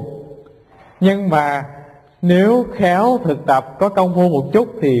 cái buồn. Nhưng mà nếu khéo thực tập, có công phu một chút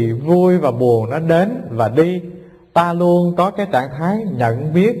thì vui và buồn nó đến và đi. Ta luôn có cái trạng thái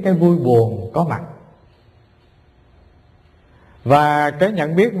nhận biết cái vui buồn có mặt. Và cái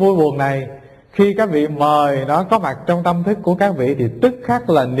nhận biết vui buồn này, khi các vị mời nó có mặt trong tâm thức của các vị thì tức khắc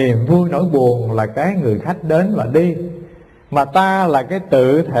là niềm vui nỗi buồn là cái người khách đến và đi. Mà ta là cái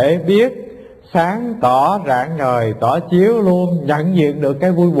tự thể biết, sáng tỏ rạng ngời, tỏ chiếu luôn nhận diện được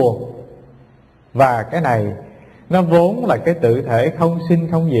cái vui buồn. Và cái này nó vốn là cái tự thể không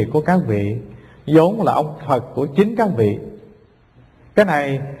sinh không diệt của các vị, vốn là ông Phật của chính các vị. Cái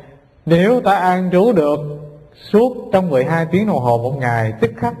này nếu ta an trú được suốt trong 12 tiếng đồng hồ một ngày,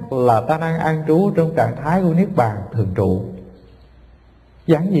 tức khắc là ta đang an trú trong trạng thái của Niết Bàn thường trụ.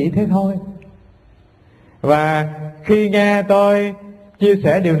 Giản dị thế thôi. Và khi nghe tôi chia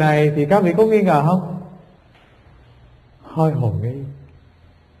sẻ điều này thì các vị có nghi ngờ không? Hơi hồ nghi.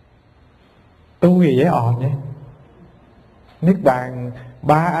 Tu gì dễ ồn vậy? Niết Bàn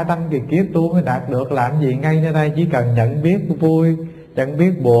 3 A Tăng kỳ kiếp tu mới đạt được, làm gì ngay nơi đây chỉ cần nhận biết vui, nhận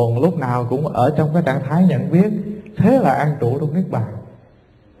biết buồn, lúc nào cũng ở trong cái trạng thái nhận biết, thế là an trụ trong Niết Bàn.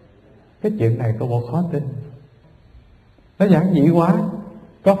 Cái chuyện này có bộ khó tin, nó giản dị quá,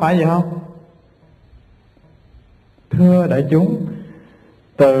 có phải vậy không? Thưa đại chúng,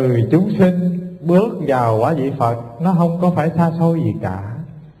 từ chúng sinh bước vào quả vị Phật nó không có phải xa xôi gì cả.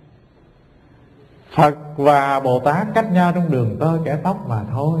 Phật và Bồ Tát cách nhau trong đường tơ kẻ tóc mà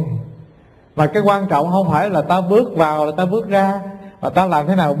thôi. Mà cái quan trọng không phải là ta bước vào là ta bước ra, mà ta làm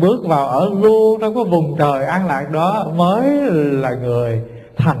thế nào bước vào ở luôn trong cái vùng trời an lạc đó mới là người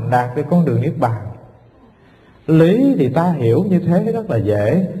thành đạt được con đường Niết Bàn. Lý thì ta hiểu như thế rất là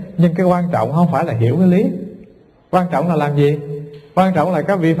dễ, nhưng cái quan trọng không phải là hiểu cái lý. Quan trọng là làm gì? Quan trọng là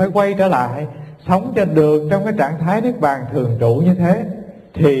các vị phải quay trở lại, sống cho được trong cái trạng thái Niết Bàn thường trụ như thế,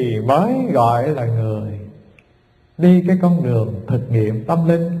 thì mới gọi là người đi cái con đường thực nghiệm tâm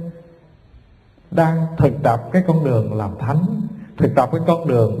linh, đang thực tập cái con đường làm thánh, thực tập cái con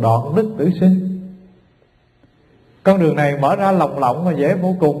đường đoạn đức tử sinh. Con đường này mở ra lồng lộng và dễ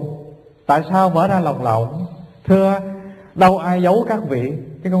vô cùng. Tại sao mở ra lồng lộng? Thưa, đâu ai giấu các vị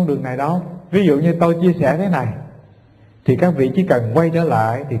cái con đường này đâu. Ví dụ như tôi chia sẻ thế này, thì các vị chỉ cần quay trở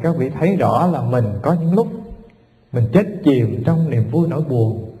lại thì các vị thấy rõ là mình có những lúc mình chết chìm trong niềm vui nỗi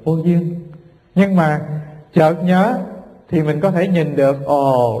buồn vô duyên. Nhưng mà chợt nhớ thì mình có thể nhìn được,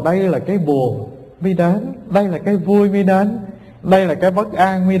 ồ đây là cái buồn mới đến, đây là cái vui mới đến, đây là cái bất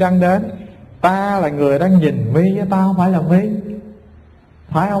an mới đang đến. Ta là người đang nhìn mi, ta không phải là mi,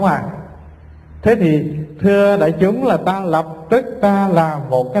 phải không ạ? Thế thì thưa đại chúng, là ta lập tức ta làm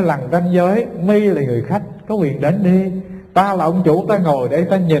một cái lằn ranh giới, mi là người khách có quyền đến đi. Ta là ông chủ, ta ngồi đây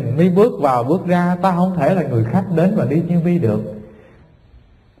ta nhìn mi bước vào bước ra, ta không thể là người khách đến và đi như mi được.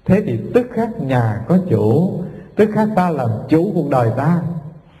 Thế thì tức khắc nhà có chủ, tức khắc ta làm chủ cuộc đời ta,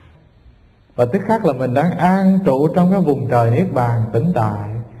 và tức khắc là mình đang an trụ trong cái vùng trời niết bàn tĩnh tại,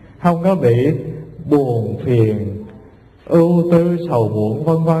 không có bị buồn phiền, ưu tư, sầu muộn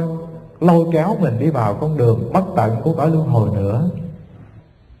vân vân lôi kéo mình đi vào con đường bất tận của cõi luân hồi nữa.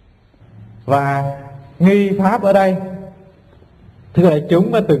 Và nghi pháp ở đây, thưa đại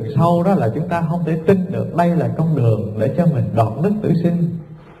chúng, ở từng sâu đó là chúng ta không thể tin được đây là con đường để cho mình đoạt đức tử sinh.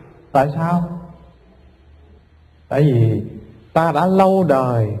 Tại sao? Tại vì ta đã lâu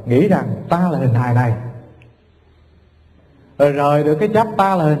đời nghĩ rằng ta là hình hài này, rồi rời được cái chấp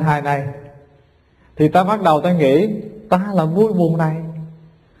ta là hình hài này, thì ta bắt đầu ta nghĩ ta là vui buồn này.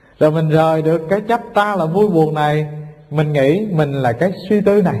 Rồi mình rời được cái chấp ta là vui buồn này, mình nghĩ mình là cái suy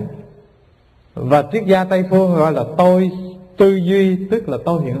tư này. Và triết gia Tây Phương gọi là tôi tư duy, tức là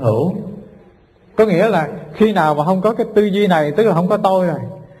tôi hiện hữu. Có nghĩa là khi nào mà không có cái tư duy này, tức là không có tôi rồi.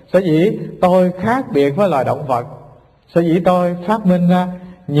 Sở dĩ tôi khác biệt với loài động vật, sở dĩ tôi phát minh ra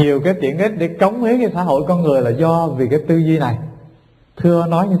nhiều cái tiện ích để cống hiến cho xã hội con người là do vì cái tư duy này. Thưa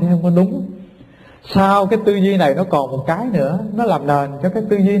nói như thế không có đúng. Sau cái tư duy này nó còn một cái nữa, nó làm nền cho cái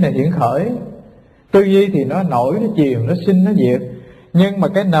tư duy này hiện khởi. Tư duy thì nó nổi, nó chìm, nó sinh, nó diệt. Nhưng mà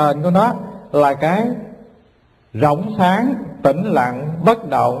cái nền của nó là cái rộng sáng, tĩnh lặng, bất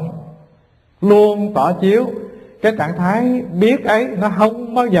động, luôn tỏ chiếu. Cái trạng thái biết ấy nó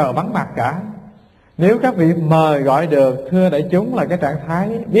không bao giờ vắng mặt cả. Nếu các vị mời gọi được, thưa đại chúng, là cái trạng thái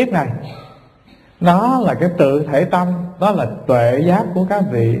biết này, nó là cái tự thể tâm, đó là tuệ giác của các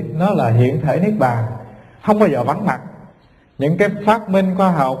vị, nó là hiện thể niết bàn, không bao giờ vắng mặt. Những cái phát minh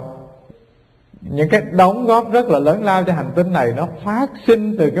khoa học, những cái đóng góp rất là lớn lao cho hành tinh này, nó phát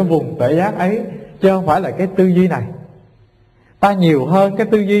sinh từ cái vùng tuệ giác ấy, chứ không phải là cái tư duy này. Ta nhiều hơn cái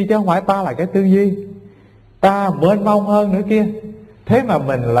tư duy, chứ không phải ta là cái tư duy. Ta mênh mông hơn nữa kia. Thế mà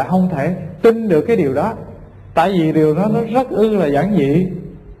mình lại không thể tin được cái điều đó. Tại vì điều đó nó rất là giản dị.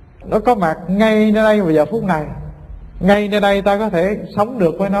 Nó có mặt ngay nơi đây vào giờ phút này. Ngay nơi đây ta có thể sống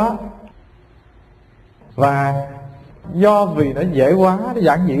được với nó. Và do vì nó dễ quá, nó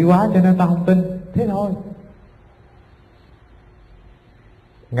giản dị quá, cho nên ta không tin. Thế thôi.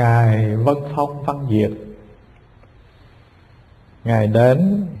 Ngài Vân Phong Văn Diệt, Ngài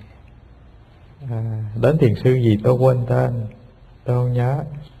đến thiền sư gì tôi quên tên, tôi không nhớ.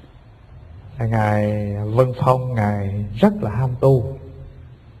 Ngài Vân Phong, Ngài rất là ham tu.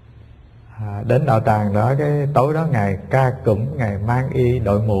 Đến đạo tràng đó, cái tối đó Ngài ca cụm, Ngài mang y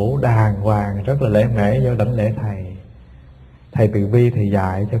đội mũ đàng hoàng, rất là lễ mễ, vô đảnh lễ thầy. Thầy từ bi thì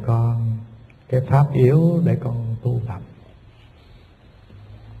dạy cho con cái pháp yếu để con tu tập.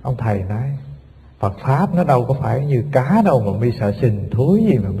 Ông thầy nói Phật pháp nó đâu có phải như cá đâu mà mi sợ sình thúi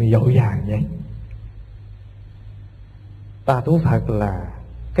gì mà mi dội vàng vậy. Ta thú thật là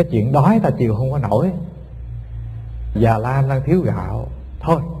cái chuyện đói ta chịu không có nổi. Già Lam đang thiếu gạo,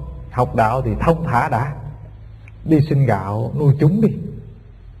 thôi học đạo thì thông thả đã, đi xin gạo nuôi chúng đi.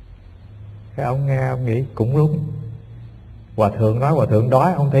 Cái ông nghe ông nghĩ cũng đúng. Hòa thượng nói hòa thượng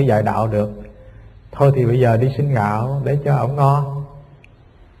đói không thể dạy đạo được, thôi thì bây giờ đi xin gạo để cho ông no.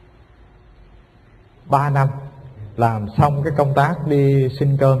 3 năm làm xong cái công tác đi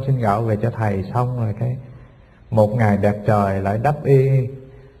xin cơm xin gạo về cho thầy xong rồi, cái một ngày đẹp trời lại đắp y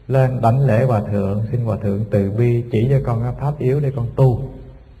lên đảnh lễ hòa thượng, xin hòa thượng từ bi chỉ cho con cái pháp yếu để con tu.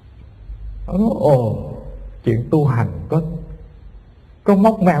 Nó nói ồ, chuyện tu hành có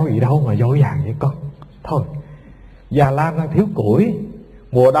móc meo gì đâu mà dối dàng vậy con. Thôi Già Lam đang thiếu củi,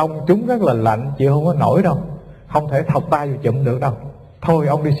 mùa đông chúng rất là lạnh, chịu không có nổi đâu, không thể thọc tay vô chụm được đâu, thôi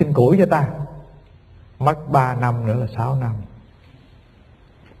ông đi xin củi cho ta. Mất 3 năm nữa là 6 năm.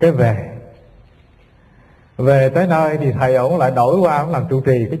 Cái về tới nơi thì thầy ổng lại đổi qua, ổng làm trụ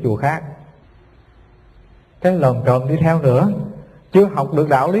trì cái chùa khác. Cái lồm cồm đi theo nữa, chưa học được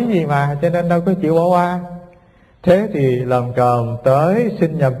đạo lý gì mà, cho nên đâu có chịu bỏ qua. Thế thì lồm cồm tới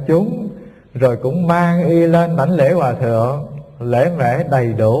xin nhập chúng, rồi cũng mang y lên đảnh lễ hòa thượng, lễ mễ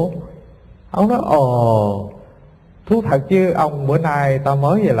đầy đủ. Ông nói ồ, thú thật chứ ông, bữa nay ta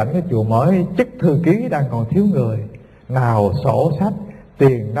mới về lãnh cái chùa mới, chức thư ký đang còn thiếu người, nào sổ sách,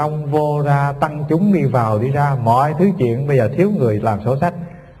 tiền nông vô ra, tăng chúng đi vào đi ra, mọi thứ chuyện bây giờ thiếu người làm sổ sách.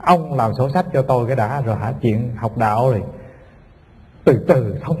 Ông làm sổ sách cho tôi cái đã, rồi hả chuyện học đạo rồi từ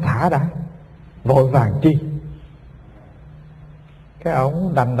từ thông thả đã, vội vàng chi. Cái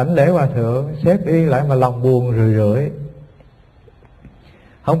ông đành đảnh lễ hòa thượng, xếp y lại mà lòng buồn rười rượi.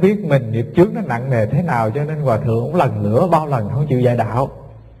 Không biết mình nghiệp chướng nó nặng nề thế nào, cho nên hòa thượng cũng lần nữa bao lần không chịu dạy đạo.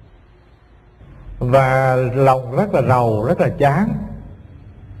 Và lòng rất là rầu, rất là chán,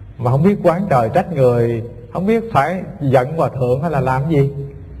 mà không biết quán trời trách người, không biết phải giận hòa thượng hay là làm gì.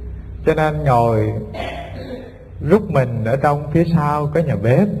 Cho nên ngồi rút mình ở trong phía sau có nhà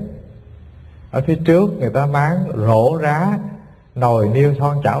bếp, ở phía trước người ta máng rổ rá, nồi niêu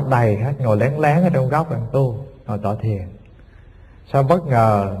son chảo đầy hết, ngồi lén lén ở trong góc ăn tu, ngồi tọa thiền. Sao bất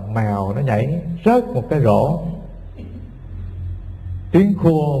ngờ mèo nó nhảy rớt một cái rổ, tiếng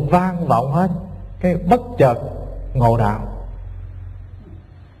khua vang vọng hết. Cái bất chợt ngộ đạo,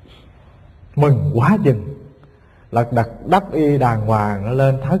 mừng quá chừng, lật đật đắp y đàng hoàng, nó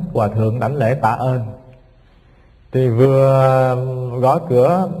lên thất hòa thượng đảnh lễ tạ ơn. Thì vừa gõ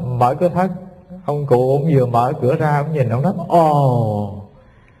cửa mở cửa thất, ông cụ cũng vừa mở cửa ra, ông nhìn ông nói: ồ,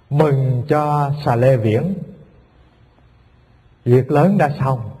 mừng cho Xà Lê Viễn, việc lớn đã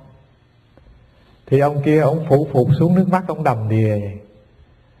xong. Thì ông kia ông phủ phục xuống, nước mắt ông đầm đìa.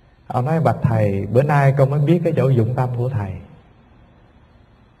 Ông nói: bạch thầy, bữa nay con mới biết cái chỗ dụng tâm của thầy.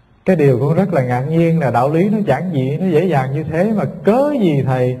 Cái điều con rất là ngạc nhiên là đạo lý nó giản dị, nó dễ dàng như thế, mà cớ gì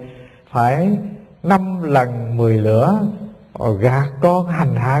thầy phải 5 lần 10 lửa gạt con,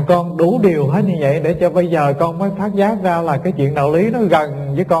 hành hạ con đủ điều hết như vậy, để cho bây giờ con mới phát giác ra là cái chuyện đạo lý nó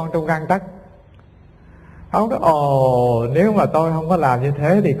gần với con trong gang tấc. Ông nói: ồ, nếu mà tôi không có làm như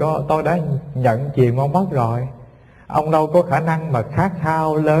thế thì tôi đã nhận chìm ông mất rồi. Ông đâu có khả năng mà khát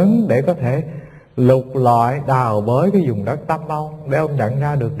khao lớn để có thể lục lọi đào bới cái vùng đất tâm ông, để ông nhận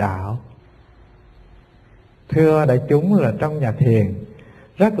ra được đạo. Thưa đại chúng, là trong nhà thiền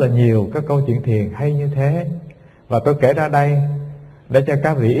rất là nhiều các câu chuyện thiền hay như thế. Và tôi kể ra đây để cho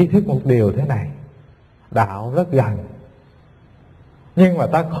các vị ý thức một điều thế này: đạo rất gần, nhưng mà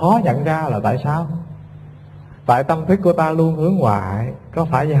ta khó nhận ra là tại sao? Tại tâm thức của ta luôn hướng ngoại, có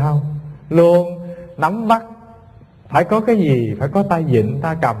phải vậy không? Luôn nắm bắt, phải có cái gì, phải có tay vịn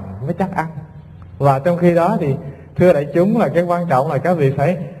ta cầm mới chắc ăn. Và trong khi đó thì thưa đại chúng, là cái quan trọng là các vị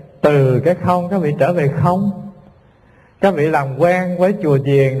phải từ cái không, các vị trở về không. Các vị làm quen với chùa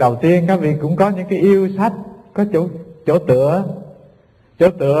chiền, đầu tiên các vị cũng có những cái yêu sách, có chỗ tựa. Chỗ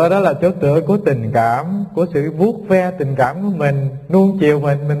tựa đó là chỗ tựa của tình cảm, của sự vuốt ve tình cảm của mình, nuông chiều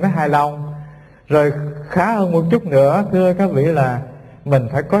mình mới hài lòng. Rồi khá hơn một chút nữa, thưa các vị, là mình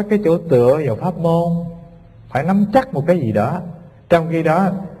phải có cái chỗ tựa vào pháp môn, phải nắm chắc một cái gì đó. Trong khi đó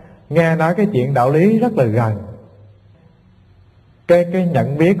nghe nói cái chuyện đạo lý rất là gần. Cái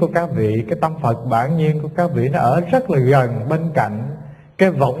nhận biết của các vị, cái tâm Phật bản nhiên của các vị nó ở rất là gần bên cạnh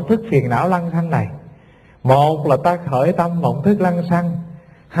cái vọng thức phiền não lăng xăng này. Một là ta khởi tâm vọng thức lăng xăng,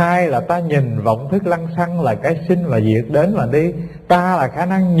 hai là ta nhìn vọng thức lăng xăng là cái sinh và diệt, đến và đi. Ta là khả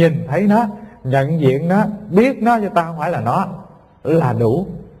năng nhìn thấy nó, nhận diện nó, biết nó, cho ta không phải là nó, là đủ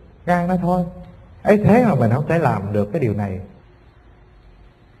ngang đó thôi. Ấy thế mà mình không thể làm được cái điều này.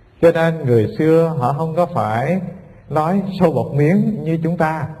 Cho nên người xưa họ không có phải nói sâu bọt miếng như chúng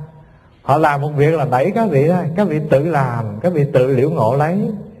ta. Họ làm một việc là đẩy các vị thôi, các vị tự làm, các vị tự liễu ngộ lấy.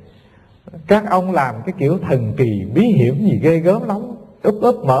 Các ông làm cái kiểu thần kỳ bí hiểm gì ghê gớm lắm,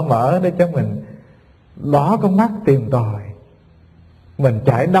 úp mở để cho mình đỏ con mắt tìm tòi. Mình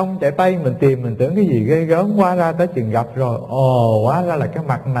chạy đông chạy tây mình tìm, mình tưởng cái gì ghê gớm, hóa ra tới chừng gặp rồi, ồ, hóa ra là cái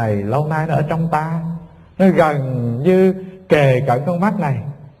mặt này lâu nay nó ở trong ta, nó gần như kề cận con mắt này.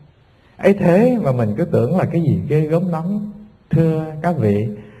 Ấy thế mà mình cứ tưởng là cái gì ghê gớm lắm. Thưa các vị,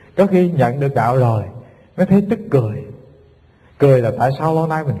 có khi nhận được đạo rồi mới thấy tức cười. Cười là tại sao lâu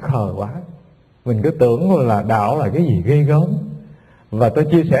nay mình khờ quá, mình cứ tưởng là đạo là cái gì ghê gớm. Và tôi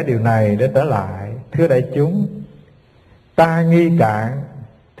chia sẻ điều này để trở lại. Thưa đại chúng, ta nghi cạn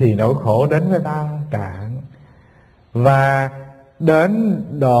thì nỗi khổ đến với ta cạn. Và đến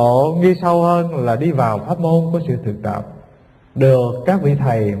độ nghi sâu hơn là đi vào pháp môn của sự thực tập, được các vị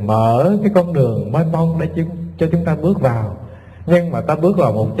thầy mở cái con đường mênh mông để cho chúng ta bước vào. Nhưng mà ta bước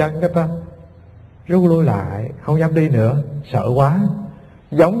vào một chân, cái ta rút lui lại, không dám đi nữa, sợ quá.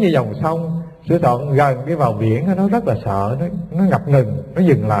 Giống như dòng sông Sửa Thuận gần cái vào biển, nó rất là sợ, nó ngập ngừng, nó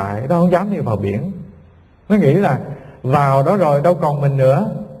dừng lại, nó không dám đi vào biển. Nó nghĩ là vào đó rồi đâu còn mình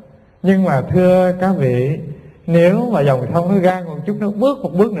nữa. Nhưng mà thưa các vị, nếu mà dòng sông nó gan một chút, nó bước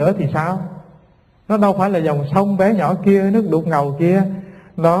một bước nữa thì sao? Nó đâu phải là dòng sông bé nhỏ kia, nước đục ngầu kia.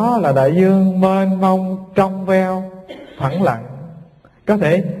 Đó là đại dương mênh mông trong veo, phẳng lặng, có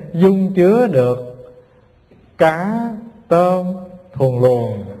thể dung chứa được cá, tôm, thuần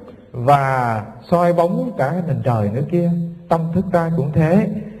luồng và soi bóng cả cái nền trời nữa kia. Tâm thức ta cũng thế.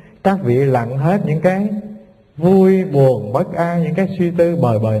 Các vị lặng hết những cái vui buồn bất an, những cái suy tư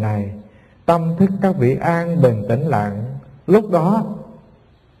bời bời này, tâm thức các vị an bình tĩnh lặng. Lúc đó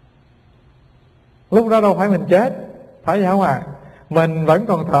đâu phải mình chết, phải vậy không ạ? Mình vẫn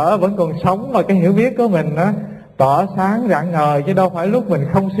còn thở, vẫn còn sống, và cái hiểu biết của mình đó tỏ sáng rạng ngời, chứ đâu phải lúc mình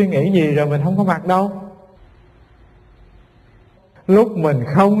không suy nghĩ gì rồi mình không có mặt đâu. Lúc mình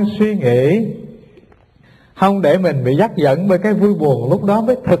không suy nghĩ, không để mình bị dắt dẫn bởi cái vui buồn, lúc đó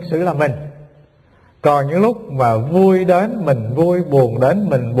mới thực sự là mình. Còn những lúc mà vui đến mình vui, buồn đến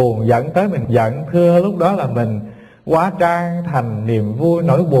mình buồn, giận tới mình giận, thưa lúc đó là mình hóa trang thành niềm vui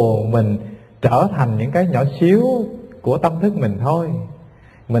nỗi buồn, mình trở thành những cái nhỏ xíu của tâm thức mình thôi.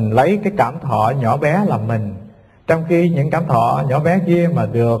 Mình lấy cái cảm thọ nhỏ bé là mình, trong khi những cảm thọ nhỏ bé kia mà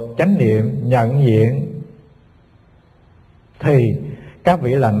được chánh niệm nhận diện thì các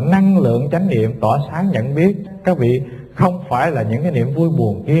vị là năng lượng chánh niệm tỏ sáng nhận biết. Các vị không phải là những cái niệm vui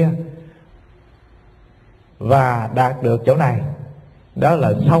buồn kia. Và đạt được chỗ này, đó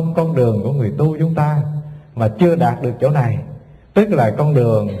là xong con đường của người tu chúng ta. Mà chưa đạt được chỗ này, tức là con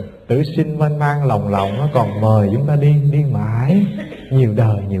đường tử sinh mênh mang lòng lộng, nó còn mời chúng ta đi mãi nhiều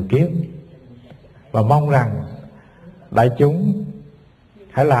đời nhiều kiếp. Và mong rằng đại chúng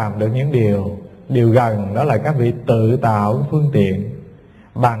hãy làm được những điều gần, đó là các vị tự tạo cái phương tiện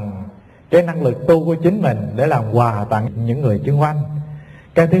bằng cái năng lực tu của chính mình để làm quà tặng những người xung quanh.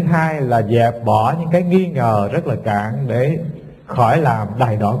 Cái thứ hai là dẹp bỏ những cái nghi ngờ rất là cạn để khỏi làm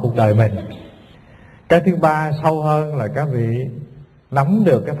đày đọa cuộc đời mình. Cái thứ ba sâu hơn là các vị nắm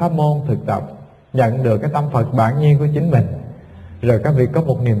được cái pháp môn thực tập, nhận được cái tâm Phật bản nhiên của chính mình, rồi các vị có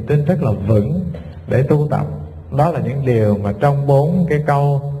một niềm tin rất là vững để tu tập. Đó là những điều mà trong 4 cái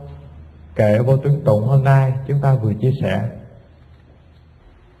câu kệ Vô Tướng Tụng hôm nay chúng ta vừa chia sẻ.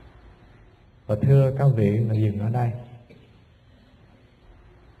 Và thưa các vị là dừng ở đây.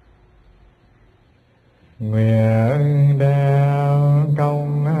 Nguyện đeo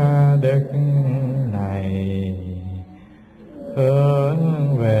công đức này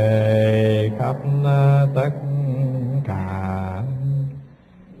hướng về khắp tất cả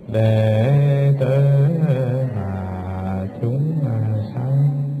đệ tử và chúng sanh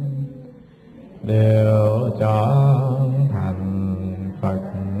đều cho